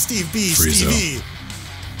Y, Steve B, Friezo. Steve E,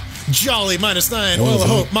 Jolly -9, Oh, Oil of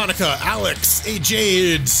Hope, Monica, Alex,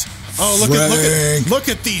 AJ. Oh, look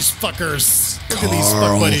at these fuckers. Look at these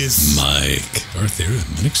fuck buddies. Mike, Arthur,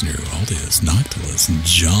 Linux Nero, Aldius, Noctilus, and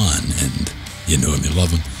John, and you know him, you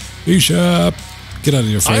love him. Bishop, get out of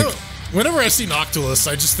here, Frank. Whenever I see Noctilus,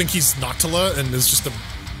 I just think he's Noctila and is just a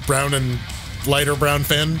brown and lighter brown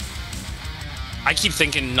fan. I keep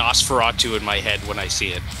thinking Nosferatu in my head when I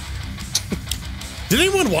see it. Did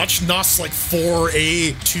anyone watch Nos like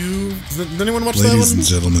 4A2? Did anyone watch Ladies that one? and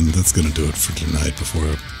gentlemen, that's going to do it for tonight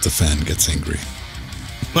before the fan gets angry.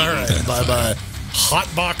 All right, bye-bye. Hot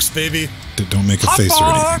box, baby. Don't make a Hot face box. or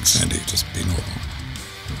anything, Sandy. Just be normal.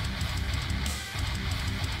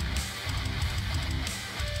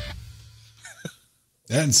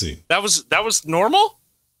 And see. That was normal,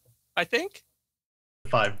 I think.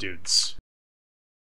 5 dudes.